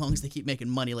movies as long as they keep making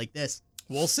money like this,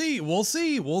 We'll see. We'll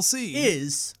see. We'll see.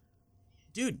 is,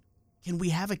 dude, can we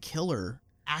have a killer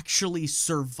actually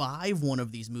survive one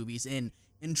of these movies and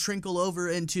trinkle over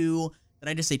into, did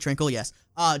I just say trinkle? Yes.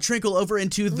 Trinkle over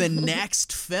into the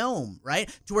next film, right?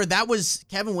 To where that was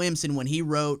Kevin Williamson when he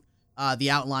wrote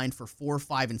the outline for 4,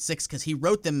 5, and 6, because he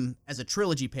wrote them as a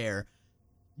trilogy pair.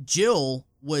 Jill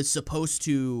was supposed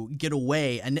to get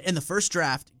away, and in the first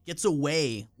draft gets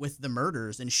away with the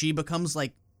murders, and she becomes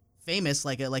like famous,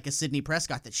 like a Sidney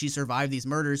Prescott, that she survived these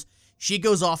murders. She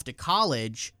goes off to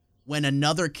college when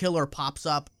another killer pops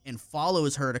up and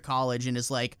follows her to college and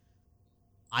is like,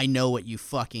 I know what you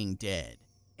fucking did.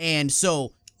 And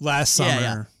so Last summer.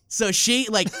 yeah. So she,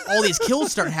 like, all these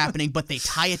kills start happening, but they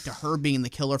tie it to her being the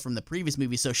killer from the previous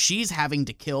movie. So she's having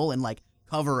to kill and, like,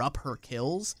 cover up her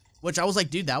kills, which I was like,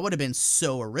 dude, that would have been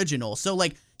so original. So,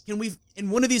 like, can we, in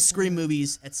one of these Scream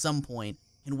movies at some point,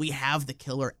 can we have the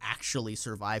killer actually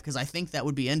survive? Because I think that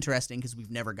would be interesting, because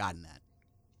we've never gotten that.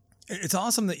 It's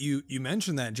awesome that you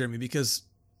mentioned that, Jeremy, because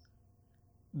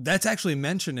that's actually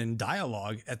mentioned in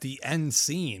dialogue at the end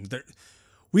scene.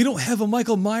 We don't have a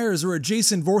Michael Myers or a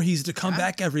Jason Voorhees to come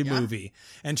back every movie.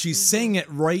 And she's saying it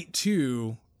right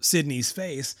to Sydney's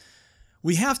face.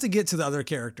 We have to get to the other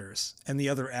characters and the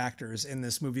other actors in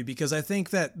this movie, because I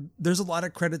think that there's a lot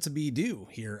of credit to be due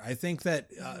here. I think that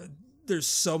there's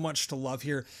so much to love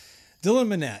here. Dylan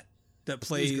Minnette, that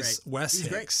plays Wes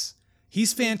Hicks,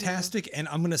 he's fantastic. And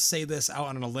I'm going to say this out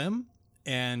on a limb,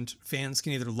 and fans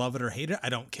can either love it or hate it. I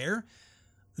don't care.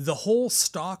 The whole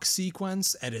stalk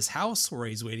sequence at his house where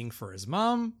he's waiting for his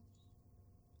mom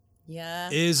Yeah.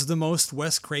 is the most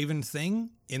Wes Craven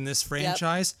thing in this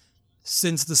franchise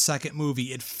since the second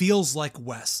movie. It feels like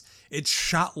Wes. It's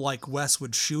shot like Wes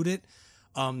would shoot it.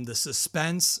 The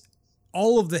suspense,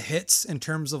 all of the hits in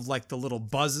terms of like the little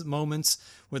buzz moments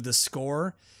with the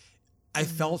score, I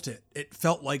felt it. It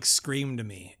felt like Scream to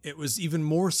me. It was even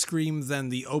more Scream than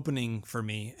the opening for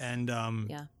me. And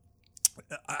Yeah.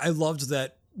 I loved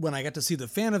that when I got to see the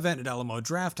fan event at Alamo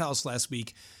Drafthouse last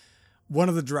week, one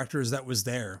of the directors that was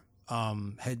there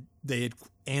had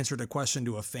answered a question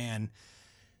to a fan,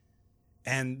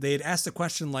 and they had asked a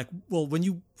question like, well, when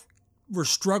you were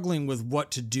struggling with what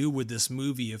to do with this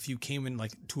movie, if you came in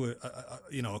like to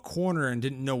a corner and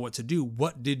didn't know what to do,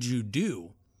 what did you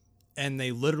do? And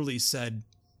they literally said,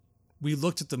 we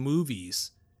looked at the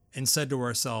movies and said to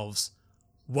ourselves,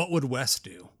 what would Wes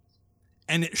do?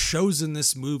 And it shows in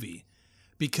this movie,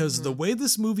 because the way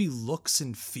this movie looks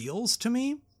and feels to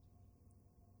me,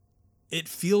 it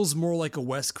feels more like a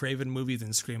Wes Craven movie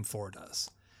than Scream 4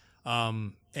 does.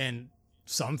 And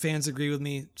some fans agree with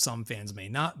me, some fans may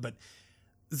not, but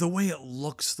the way it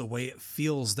looks, the way it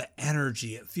feels, the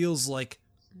energy, it feels like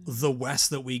the Wes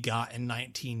that we got in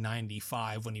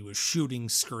 1995 when he was shooting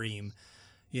Scream.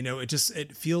 You know,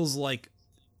 it feels like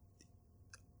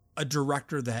a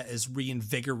director that is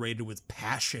reinvigorated with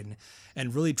passion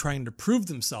and really trying to prove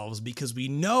themselves, because we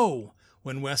know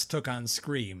when Wes took on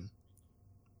Scream,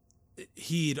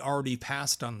 he'd already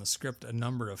passed on the script a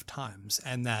number of times,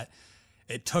 and that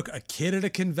it took a kid at a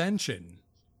convention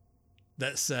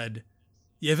that said,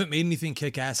 you haven't made anything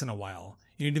kick-ass in a while.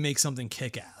 You need to make something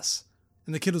kick-ass.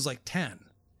 And the kid was like 10,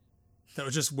 that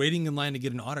was just waiting in line to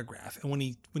get an autograph. And when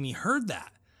he heard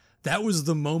that, that was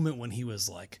the moment when he was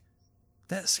like,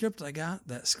 that script I got,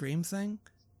 that Scream thing,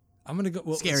 I'm gonna go.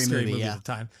 Well, Scary movie, yeah. At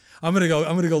the time. I'm gonna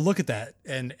go look at that,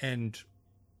 and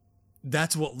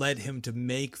that's what led him to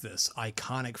make this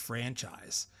iconic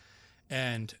franchise.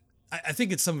 And I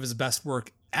think it's some of his best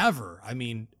work ever. I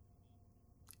mean,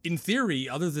 in theory,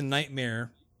 other than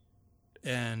Nightmare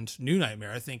and New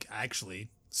Nightmare, I think actually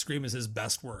Scream is his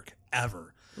best work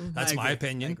ever. That's my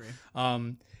opinion. I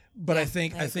agree. But Yeah,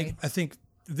 I think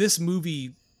this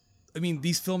movie, I mean,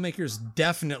 these filmmakers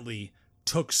definitely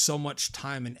took so much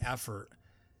time and effort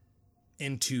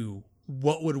into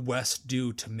what would Wes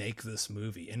do to make this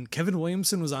movie. And Kevin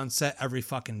Williamson was on set every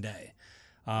fucking day.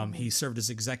 He served as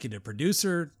executive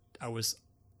producer. I was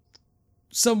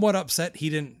somewhat upset he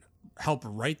didn't help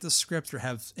write the script or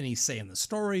have any say in the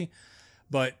story,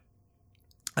 but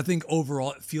I think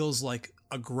overall it feels like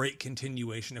a great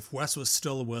continuation. If Wes was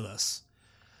still with us,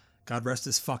 God rest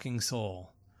his fucking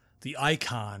soul, the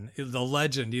icon, the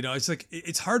legend, you know, it's like,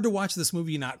 it's hard to watch this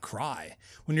movie and not cry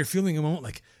when you're feeling a moment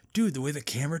like, dude, the way the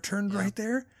camera turned right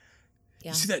there,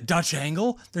 you see that Dutch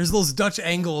angle? There's those Dutch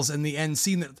angles in the end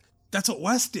scene that's what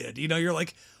Wes did. You know, you're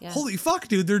like, holy fuck,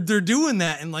 dude, they're doing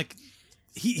that. And like,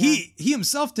 he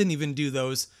himself didn't even do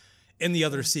those in the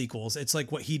other sequels. It's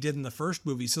like what he did in the first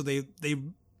movie. So they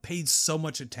paid so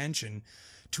much attention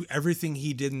to everything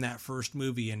he did in that first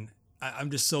movie. And I'm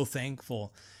just so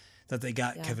thankful that they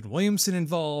got Kevin Williamson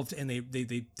involved and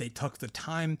they took the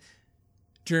time.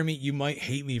 Jeremy, you might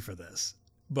hate me for this,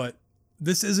 but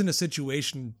this isn't a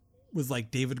situation with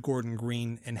like David Gordon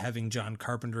Green and having John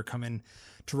Carpenter come in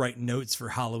to write notes for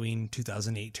Halloween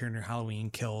 2008 Turner Halloween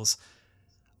Kills.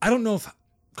 I don't know if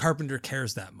Carpenter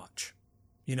cares that much,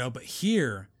 you know, but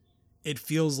here it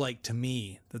feels like to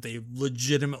me that they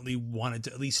legitimately wanted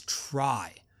to at least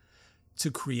try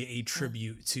to create a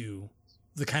tribute to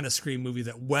the kind of Scream movie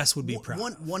that Wes would be proud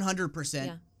of.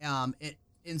 100%. It,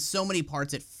 in so many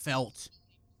parts, it felt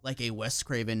like a Wes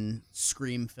Craven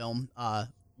Scream film.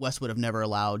 Wes would have never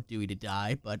allowed Dewey to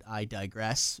die, but I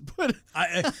digress. But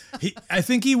I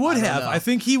think he would have. I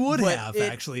think he would have,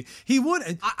 actually. He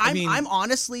would. I'm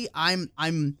honestly,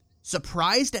 I'm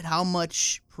surprised at how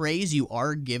much praise you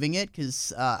are giving it,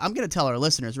 because I'm going to tell our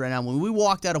listeners right now, when we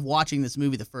walked out of watching this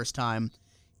movie the first time,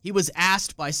 he was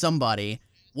asked by somebody,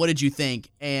 what did you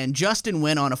think? And Justin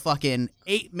went on a fucking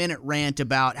 8-minute rant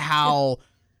about how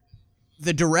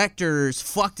the directors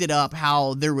fucked it up,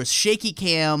 how there was shaky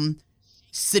cam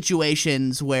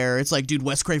situations where it's like, dude,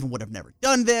 Wes Craven would have never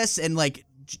done this, and like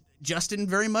Justin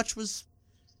very much was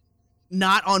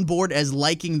not on board as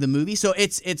liking the movie. So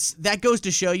it's that goes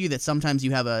to show you that sometimes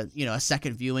you have a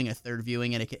second viewing, a third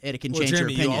viewing, and it can change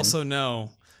Jeremy, your opinion.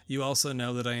 you also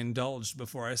know that I indulged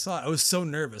before I saw it. I was so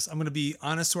nervous. I'm going to be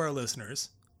honest to our listeners.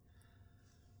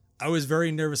 I was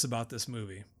very nervous about this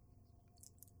movie,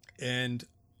 and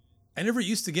I never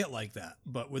used to get like that,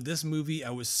 but with this movie, I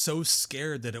was so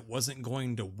scared that it wasn't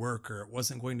going to work, or it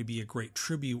wasn't going to be a great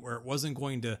tribute, or it wasn't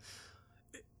going to,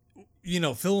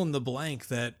 fill in the blank,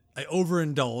 that I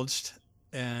overindulged.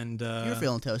 And you're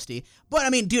feeling toasty, but I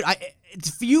mean, dude,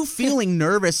 it's you feeling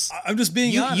nervous. I'm just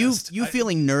being honest. You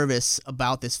feeling nervous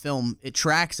about this film, it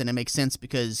tracks and it makes sense,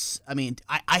 because I mean,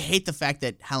 I hate the fact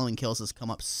that Halloween Kills has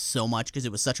come up so much, because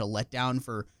it was such a letdown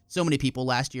for so many people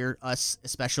last year, us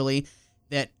especially,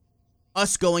 that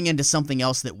us going into something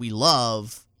else that we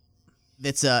love,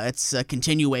 it's a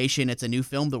continuation, it's a new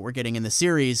film that we're getting in the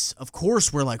series. Of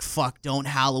course, we're like, fuck, don't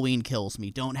Halloween Kills me.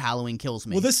 Don't Halloween Kills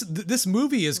me. Well, this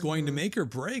movie is going to make or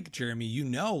break, Jeremy. You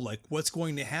know, like what's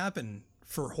going to happen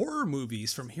for horror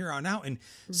movies from here on out. And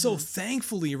so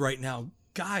thankfully right now,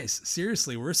 guys,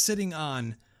 seriously, we're sitting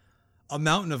on a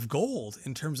mountain of gold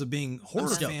in terms of being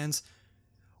horror fans.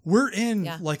 We're in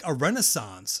like a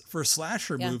renaissance for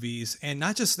slasher movies, and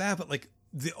not just that, but like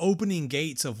the opening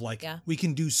gates of like, we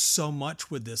can do so much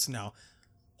with this now.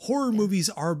 Horror movies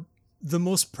are the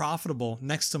most profitable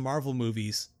next to Marvel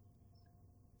movies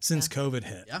since COVID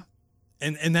hit. Yeah.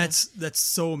 And that's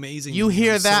so amazing. You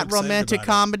hear that, romantic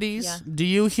comedies? Yeah. Do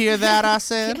you hear that, I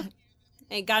said?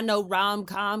 Ain't got no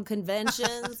rom-com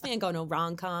conventions. We ain't got no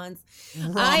rom-coms.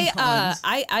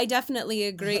 I definitely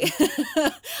agree.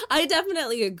 I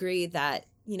definitely agree that,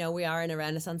 we are in a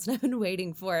renaissance, and I've been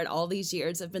waiting for it all these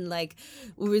years. I've been like,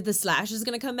 were the slashers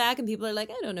going to come back? And people are like,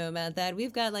 I don't know about that.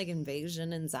 We've got like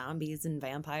invasion and zombies and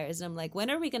vampires. And I'm like, when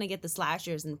are we going to get the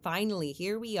slashers? And finally,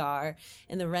 here we are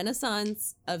in the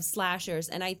renaissance of slashers.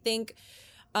 And I think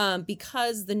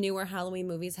because the newer Halloween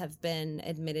movies have been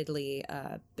admittedly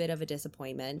a bit of a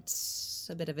disappointment,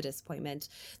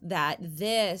 that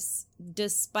this,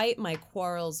 despite my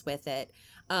quarrels with it,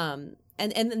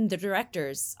 And then the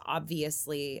directors,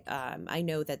 obviously, I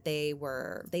know that they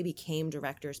became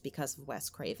directors because of Wes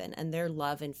Craven, and their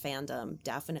love and fandom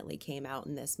definitely came out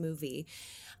in this movie.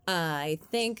 I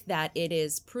think that it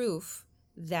is proof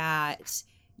that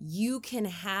you can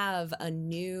have a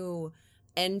new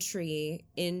entry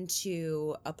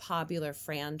into a popular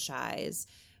franchise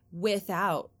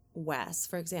without Wes.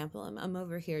 For example, I'm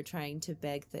over here trying to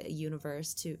beg the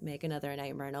universe to make another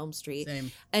Nightmare on Elm Street.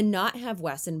 Same. And not have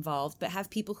Wes involved, but have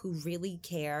people who really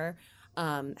care,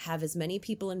 have as many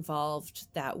people involved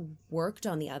that worked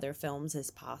on the other films as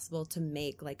possible to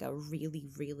make like a really,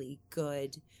 really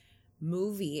good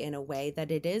movie in a way that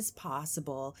it is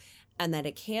possible and that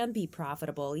it can be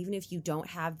profitable, even if you don't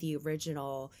have the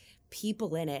original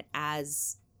people in it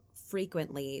as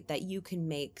frequently, that you can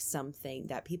make something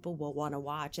that people will want to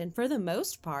watch and for the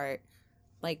most part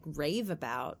like rave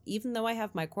about. Even though I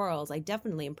have my quarrels, I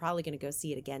definitely am probably going to go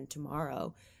see it again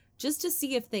tomorrow just to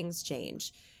see if things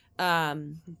change.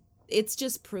 It's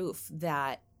just proof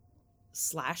that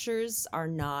slashers are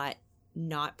not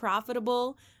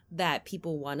profitable, that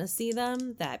people want to see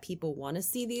them, that people want to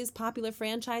see these popular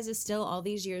franchises still all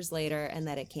these years later, and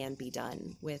that it can be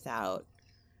done without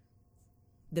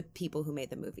the people who made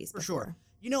the movies before. For sure.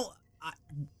 You know,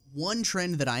 one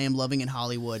trend that I am loving in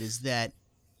Hollywood is that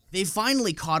they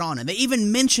finally caught on, and they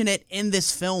even mention it in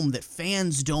this film that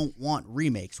fans don't want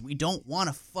remakes. We don't want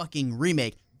a fucking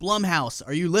remake. Blumhouse,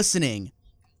 are you listening?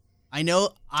 I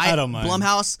know I don't mind.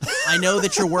 Blumhouse, I know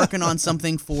that you're working on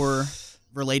something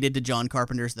related to John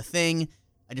Carpenter's The Thing.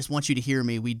 I just want you to hear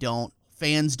me.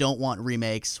 Fans don't want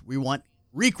remakes. We want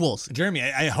requels. Jeremy,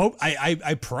 I hope,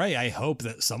 I pray, I hope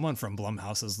that someone from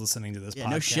Blumhouse is listening to this podcast.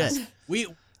 No shit. We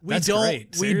That's don't. great.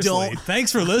 We Seriously. don't.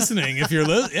 Thanks for listening. If you're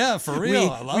yeah, for real,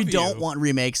 I love you. We don't want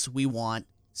remakes. We want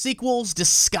sequels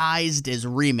disguised as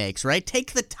remakes. Right?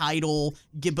 Take the title,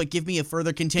 but give me a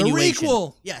further continuation. The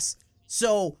requel. Yes.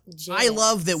 So I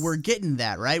love that we're getting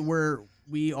that. Right?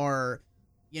 We are,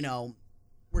 you know,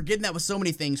 we're getting that with so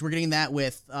many things. We're getting that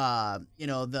with, you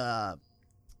know, the,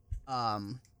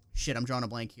 shit, I'm drawing a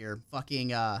blank here. Fucking,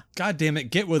 God damn it,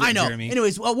 get with it, I know. Jeremy.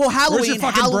 Anyways, well, Where's Halloween, your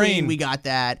fucking brain? we got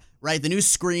that, right? The new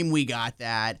Scream, we got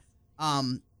that.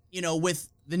 You know, with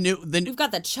we've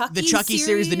got the Chucky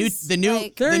series, the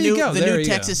new There you go.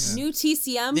 Texas, new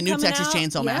TCM, the new coming Texas out.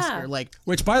 Chainsaw Yeah. Massacre, like.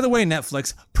 Which, by the way,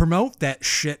 Netflix, promote that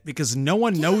shit because no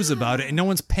one knows about it and no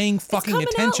one's paying fucking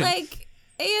it's attention. Out, like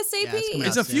ASAP. Yeah, it's coming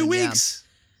It's out a few soon, yeah. weeks.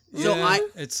 So Yeah,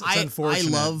 it's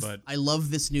unfortunate. but I love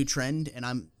this new trend, and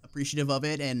I'm appreciative of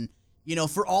it. And you know,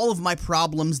 for all of my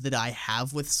problems that I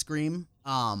have with Scream,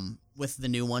 with the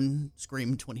new one,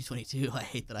 Scream 2022, I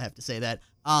hate that I have to say that,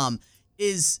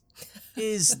 is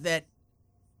that,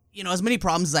 you know, as many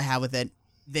problems as I have with it,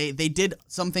 they did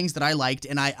some things that I liked,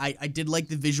 and I did like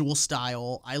the visual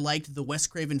style. I liked the Wes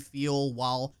Craven feel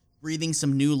while breathing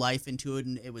some new life into it,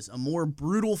 and it was a more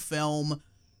brutal film.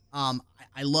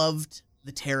 I loved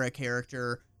the Tara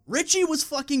character. Richie was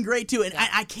fucking great too, and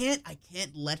I can't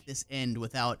let this end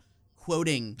without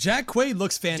quoting Jack Quaid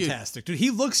looks fantastic, dude.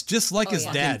 He looks just like his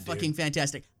dad, dude. Fucking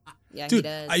fantastic. Yeah, Dude, he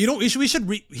does. you know,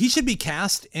 he should be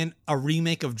cast in a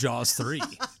remake of Jaws 3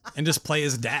 and just play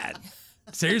his dad.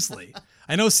 Seriously.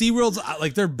 I know SeaWorld's,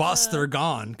 like, they're bust, they're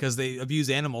gone because they abuse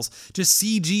animals. Just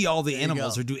CG all the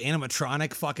animals or do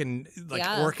animatronic fucking, like,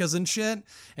 orcas and shit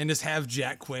and just have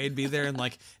Jack Quaid be there and,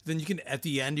 like, then you can, at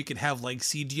the end, you could have, like,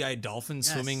 CGI dolphins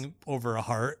swimming over a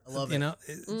heart. I love it.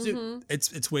 it. You know? Dude,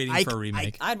 It's waiting for a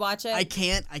remake. I'd watch it. I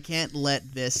can't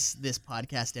let this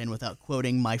podcast end without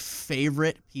quoting my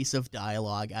favorite piece of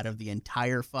dialogue out of the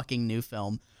entire fucking new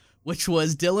film, which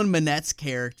was Dylan Minette's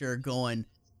character going,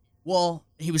 well,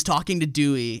 he was talking to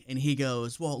Dewey, and he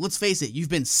goes, well, let's face it, you've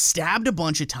been stabbed a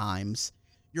bunch of times.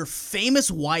 Your famous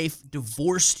wife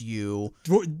divorced you.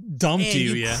 Dumped and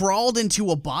you, you yeah. crawled into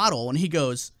a bottle.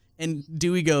 And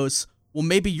Dewey goes, well,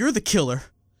 maybe you're the killer,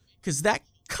 because that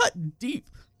cut deep.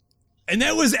 And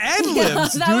that was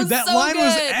ad-libbed, that dude. was That so line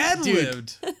was good.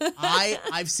 ad-libbed.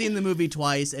 I've seen the movie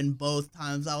twice, and both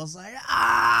times I was like,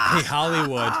 Hey,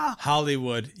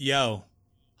 Hollywood, yo,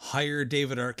 hire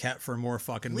David Arquette for more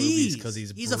fucking movies because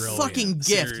he's a brilliant. fucking gift.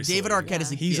 Seriously. David Arquette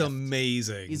is a He's gift.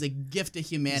 amazing. He's a gift to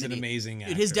humanity. He's an amazing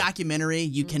actor. Dude, his documentary,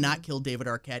 You Cannot Kill David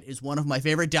Arquette, is one of my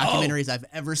favorite documentaries I've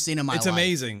ever seen in my life. It's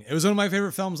amazing. It was one of my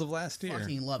favorite films of last year.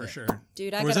 Fucking love for it. sure.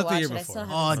 Dude, I Or was gotta that the watch year it. I before?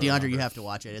 still Oh, haven't. DeAndre, you have to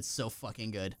watch it. It's so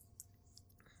fucking good.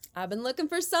 I've been looking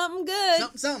for something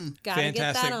good. Something. Gotta get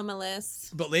Fantastic. that on my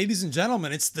list. But ladies and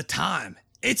gentlemen, it's the time.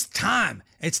 It's time.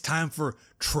 It's time for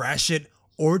Trash It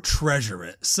or Treasure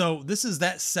It. So this is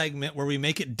that segment where we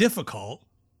make it difficult.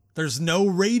 There's no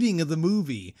rating of the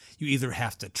movie. You either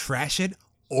have to trash it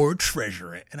or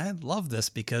treasure it. And I love this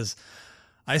because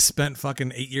I spent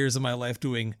fucking 8 years of my life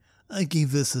doing, I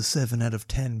gave this a 7 out of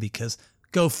 10 because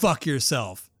go fuck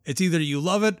yourself. It's either you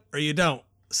love it or you don't.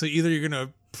 So either you're going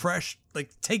to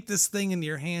take this thing into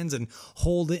your hands and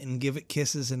hold it and give it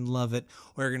kisses and love it,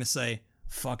 or you're going to say,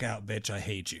 fuck out, bitch, I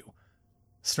hate you.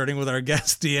 Starting with our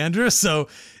guest, Deandra. So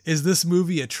is this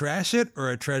movie a trash it or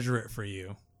a treasure it for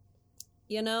you?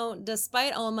 You know,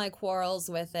 despite all my quarrels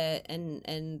with it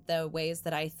and the ways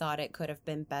that I thought it could have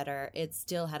been better, it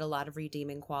still had a lot of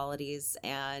redeeming qualities.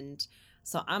 And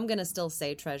so I'm going to still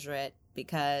say treasure it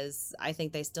because I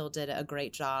think they still did a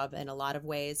great job in a lot of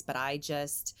ways. But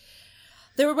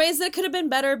there were ways that it could have been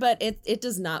better, but it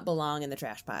does not belong in the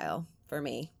trash pile for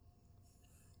me.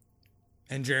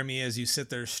 And Jeremy, as you sit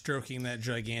there stroking that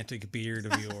gigantic beard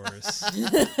of yours.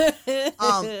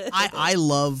 I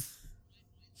love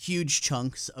huge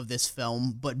chunks of this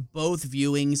film, but both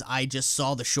viewings I just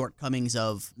saw the shortcomings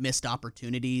of missed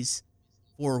opportunities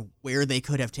for where they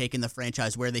could have taken the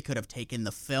franchise, where they could have taken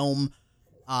the film.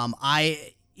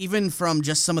 Even from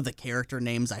just some of the character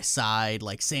names I sighed,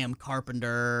 like Sam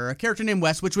Carpenter, a character named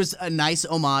Wes, which was a nice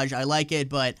homage. I like it,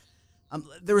 but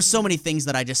there were so many things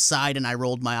that I just sighed and I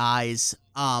rolled my eyes.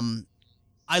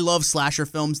 I love slasher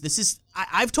films.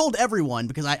 I've told everyone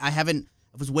because I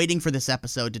was waiting for this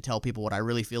episode to tell people what I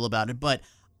really feel about it, but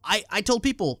I told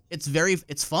people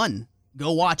it's fun.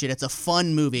 Go watch it. It's a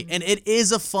fun movie, and it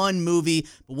is a fun movie,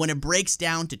 but when it breaks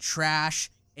down to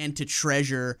trash and to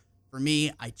treasure, for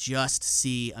me, I just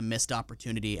see a missed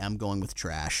opportunity. I'm going with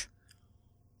trash.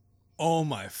 Oh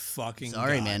my fucking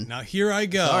Sorry, God. man. Now here I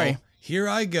go. Sorry. Here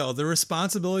I go. The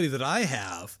responsibility that I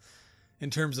have in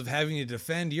terms of having to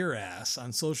defend your ass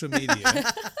on social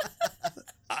media.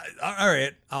 All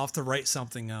right, I'll have to write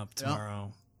something up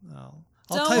tomorrow.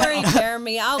 Don't worry,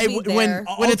 Jeremy. I'll be there.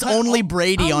 When it's only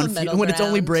Brady on on the middle when it's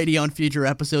only ground. Brady on future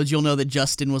episodes, you'll know that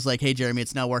Justin was like, "Hey, Jeremy,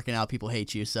 it's not working out. People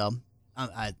hate you." So,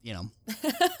 I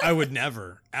would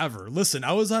never, ever. Listen,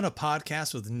 I was on a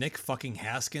podcast with Nick fucking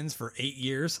Haskins for 8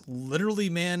 years. Literally,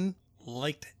 man,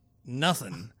 liked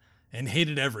nothing and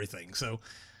hated everything. So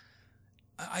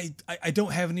I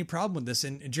don't have any problem with this.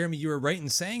 And Jeremy, you were right in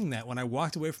saying that when I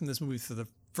walked away from this movie for the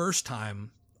first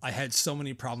time, I had so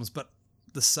many problems. But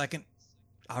the second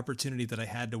opportunity that I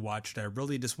had to watch it, I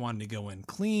really just wanted to go in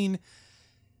clean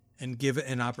and give it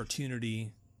an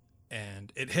opportunity.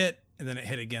 And it hit, and then it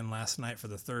hit again last night for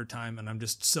the third time. And I'm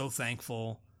just so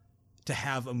thankful to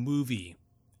have a movie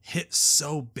hit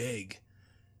so big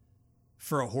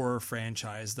for a horror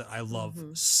franchise that I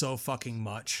love so fucking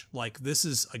much. Like, this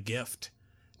is a gift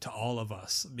to all of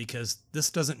us because this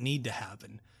doesn't need to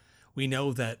happen. We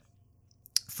know that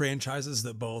franchises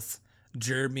that both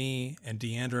Jeremy and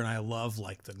Deandra and I love,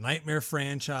 like the Nightmare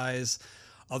franchise,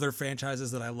 other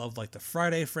franchises that I love, like the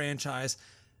Friday franchise,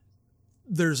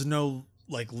 there's no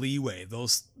like leeway.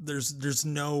 There's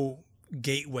no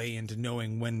gateway into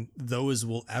knowing when those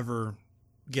will ever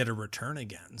get a return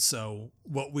again. So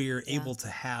what we are able to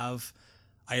have,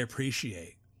 I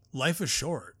appreciate. Life is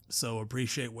short, so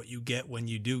appreciate what you get when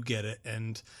you do get it.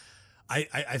 And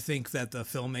I think that the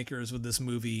filmmakers with this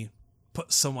movie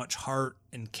put so much heart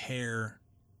and care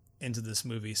into this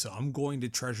movie. So I'm going to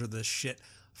treasure this shit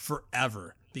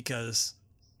forever because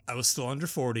I was still under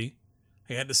 40.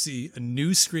 I had to see a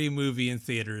new Scream movie in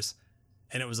theaters,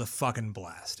 and it was a fucking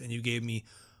blast. And you gave me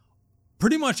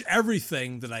pretty much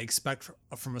everything that I expect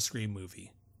from a Scream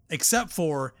movie, except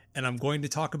for, and I'm going to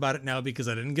talk about it now because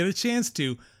I didn't get a chance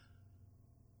to,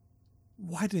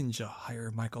 why didn't you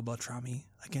hire Michael Beltrami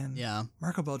again? Yeah.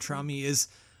 Michael Beltrami is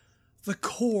the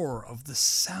core of the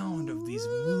sound of these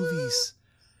movies.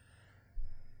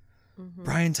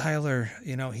 Brian Tyler,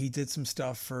 he did some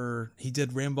stuff he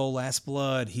did Rambo Last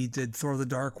Blood, he did Thor the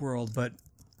Dark World, but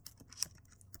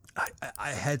I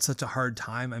had such a hard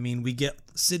time. I mean, we get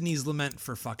Sydney's Lament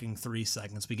for fucking 3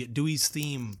 seconds. We get Dewey's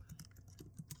theme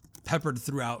peppered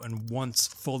throughout and once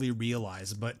fully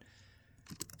realized, but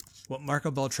what Marco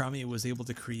Beltrami was able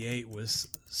to create was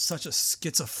such a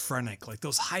schizophrenic, like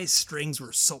those high strings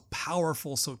were so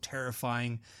powerful, so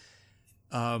terrifying.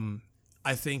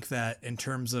 I think that in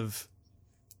terms of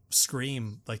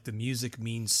Scream, like the music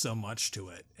means so much to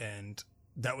it, and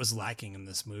that was lacking in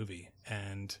this movie.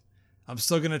 And I'm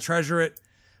still gonna treasure it,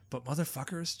 but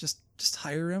motherfuckers, just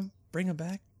hire him, bring him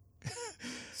back.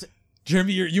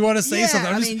 Jeremy, you want to say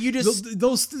something? I mean, you just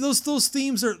those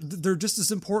themes they're just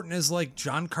as important as like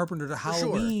John Carpenter to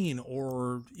Halloween,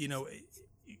 or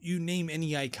you name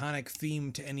any iconic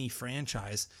theme to any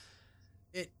franchise.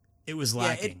 It was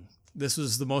lacking. This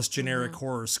was the most generic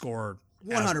horror score.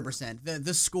 100%.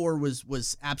 The score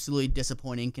was absolutely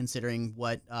disappointing considering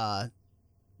what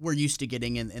we're used to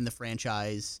getting in the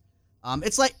franchise.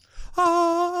 It's like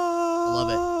I love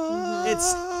it.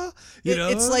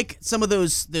 It's like some of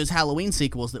those Halloween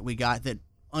sequels that we got that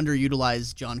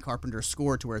underutilized John Carpenter's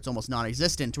score to where it's almost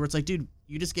non-existent. To where it's like, dude,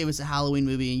 you just gave us a Halloween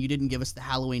movie and you didn't give us the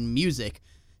Halloween music.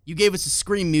 You gave us a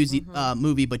Scream music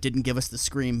movie, but didn't give us the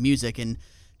Scream music. And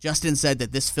Justin said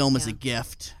that this film is a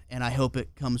gift, and I hope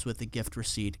it comes with a gift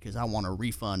receipt because I want a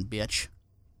refund, bitch.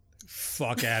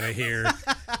 Fuck out of here.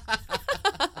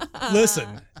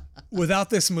 Listen,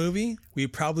 without this movie, we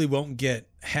probably won't get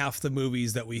half the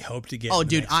movies that we hope to get. Oh,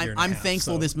 dude, I'm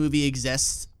thankful this movie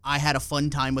exists. I had a fun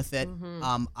time with it.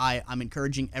 I'm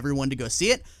encouraging everyone to go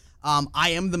see it. I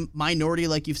am the minority,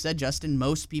 like you've said, Justin.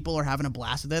 Most people are having a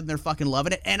blast with it, and they're fucking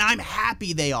loving it, and I'm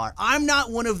happy they are. I'm not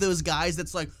one of those guys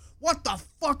that's like, what the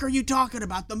fuck are you talking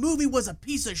about? The movie was a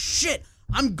piece of shit.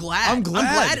 I'm glad. I'm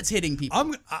glad it's hitting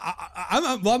people.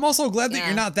 I'm also glad that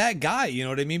you're not that guy. You know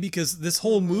what I mean? Because this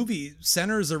whole movie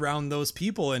centers around those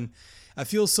people, and I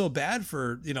feel so bad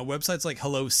for websites like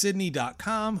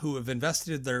HelloSydney.com who have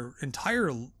invested their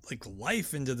entire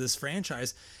life into this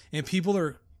franchise, and people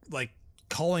are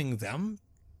calling them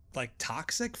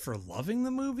toxic for loving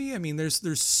the movie. I mean,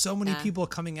 there's so many people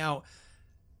coming out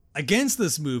against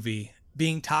this movie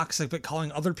being toxic, but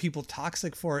calling other people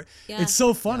toxic for it. Yeah. It's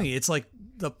so funny. Yeah. It's like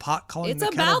the pot calling the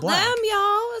kettle black. It's about them,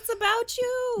 y'all. It's about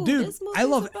you. Dude, I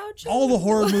love all the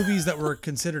horror movies that were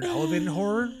considered elevated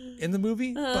horror in the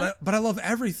movie, but I love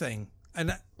everything.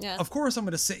 And of course I'm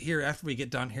going to sit here after we get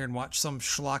done here and watch some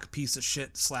schlock piece of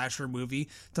shit slasher movie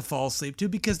to fall asleep to,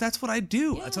 because that's what I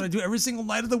do. Yeah. That's what I do every single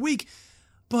night of the week.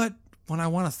 But when I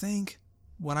want to think,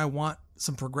 when I want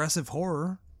some progressive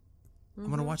horror, I'm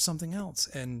going to watch something else.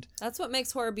 And that's what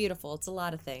makes horror beautiful. It's a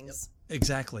lot of things.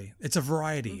 Exactly. It's a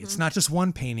variety. It's not just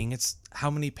one painting. It's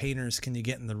how many painters can you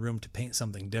get in the room to paint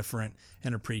something different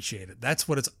and appreciate it. That's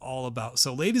what it's all about.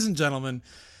 So ladies and gentlemen,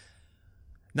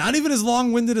 not even as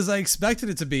long-winded as I expected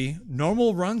it to be.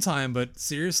 Normal runtime, but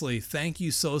seriously, thank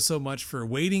you so much for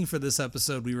waiting for this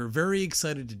episode. We were very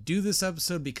excited to do this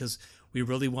episode because we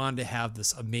really wanted to have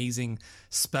this amazing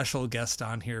special guest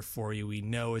on here for you. We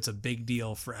know it's a big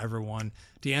deal for everyone.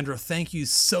 Deandra, thank you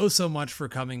so much for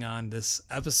coming on this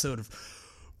episode of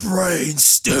Brain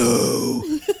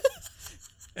Stew.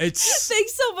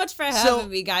 Thanks so much for having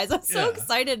me, guys. I'm so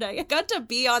excited. I got to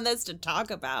be on this to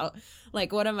talk about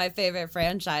one of my favorite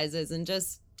franchises and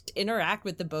just interact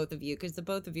with the both of you, because the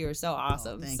both of you are so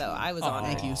awesome. I was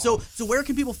honored. Thank you. So where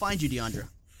can people find you, Deandra?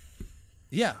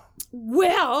 Yeah.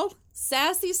 Well,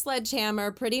 Sassy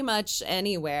Sledgehammer pretty much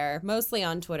anywhere, mostly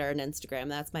on Twitter and Instagram.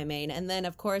 That's my main. And then,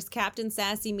 of course, Captain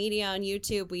Sassy Media on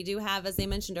YouTube. We do have, as I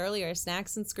mentioned earlier,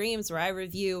 Snacks and Screams, where I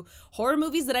review horror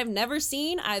movies that I've never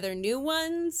seen, either new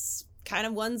ones, kind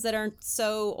of ones that aren't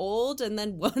so old, and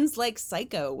then ones like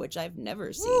Psycho, which I've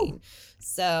never seen. Woo!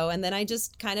 So, and then I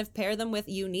just kind of pair them with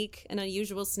unique and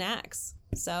unusual snacks.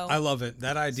 So I love it.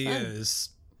 That idea is,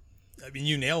 I mean,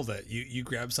 you nailed it. You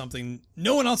grabbed something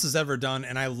no one else has ever done,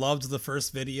 and I loved the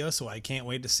first video, so I can't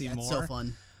wait to see more. So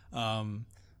fun.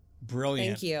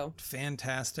 Brilliant. Thank you.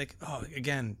 Fantastic. Oh,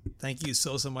 again, thank you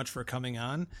so much for coming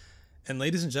on. And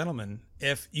ladies and gentlemen,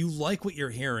 if you like what you're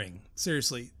hearing,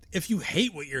 seriously, if you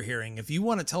hate what you're hearing, if you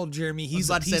want to tell Jeremy he's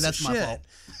a piece of shit,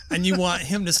 and you want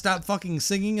him to stop fucking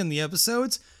singing in the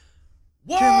episodes,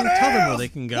 Jeremy, tell them where they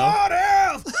can go. What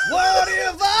if? What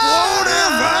if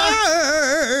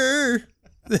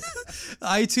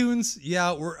iTunes,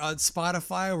 we're on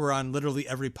Spotify, we're on literally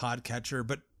every podcatcher,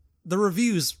 but the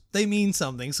reviews, they mean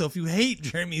something. So if you hate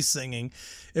Jeremy singing,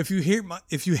 if you hate my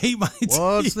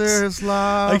what's this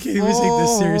life I can't even take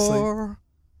this seriously.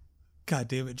 God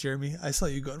damn it, Jeremy. I saw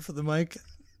you going for the mic.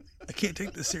 I can't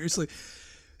take this seriously.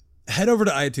 Head over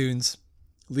to iTunes,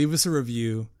 leave us a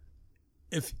review.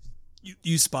 If you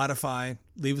use Spotify,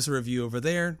 leave us a review over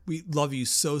there. We love you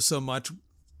so much.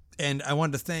 And I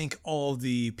wanted to thank all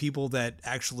the people that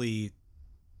actually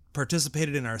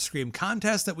participated in our Scream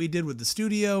contest that we did with the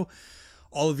studio.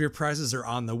 All of your prizes are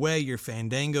on the way. Your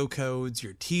Fandango codes,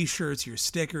 your t-shirts, your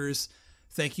stickers.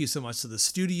 Thank you so much to the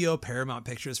studio, Paramount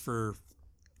Pictures, for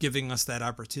giving us that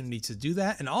opportunity to do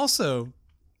that. And also,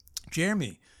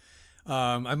 Jeremy,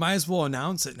 I might as well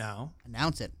announce it now.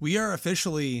 Announce it. We are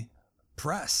officially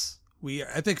press. We are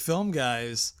Epic Film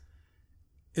Guys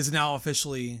is now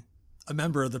officially a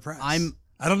member of the press. I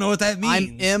don't know what that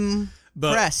means. I'm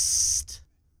impressed.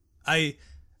 See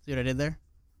what I did there?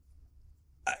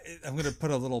 I'm going to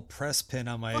put a little press pin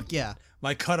on my yeah.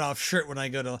 my cutoff shirt when I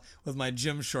go to with my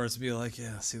gym shorts, be like,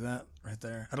 yeah, see that right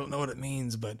there? I don't know what it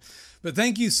means, but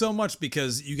thank you so much,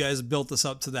 because you guys built us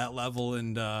up to that level,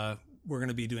 and we're going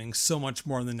to be doing so much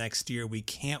more in the next year. We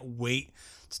can't wait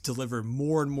to deliver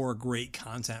more and more great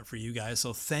content for you guys.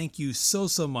 So thank you so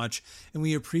much. And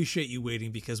we appreciate you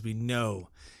waiting because we know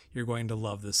you're going to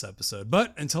love this episode.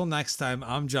 But until next time,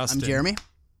 I'm Justin. I'm Jeremy.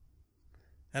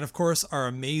 And of course, our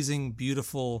amazing,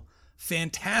 beautiful,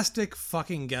 fantastic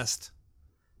fucking guest.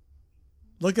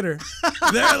 Look at her.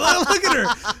 There, look at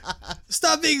her.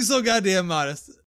 Stop being so goddamn modest.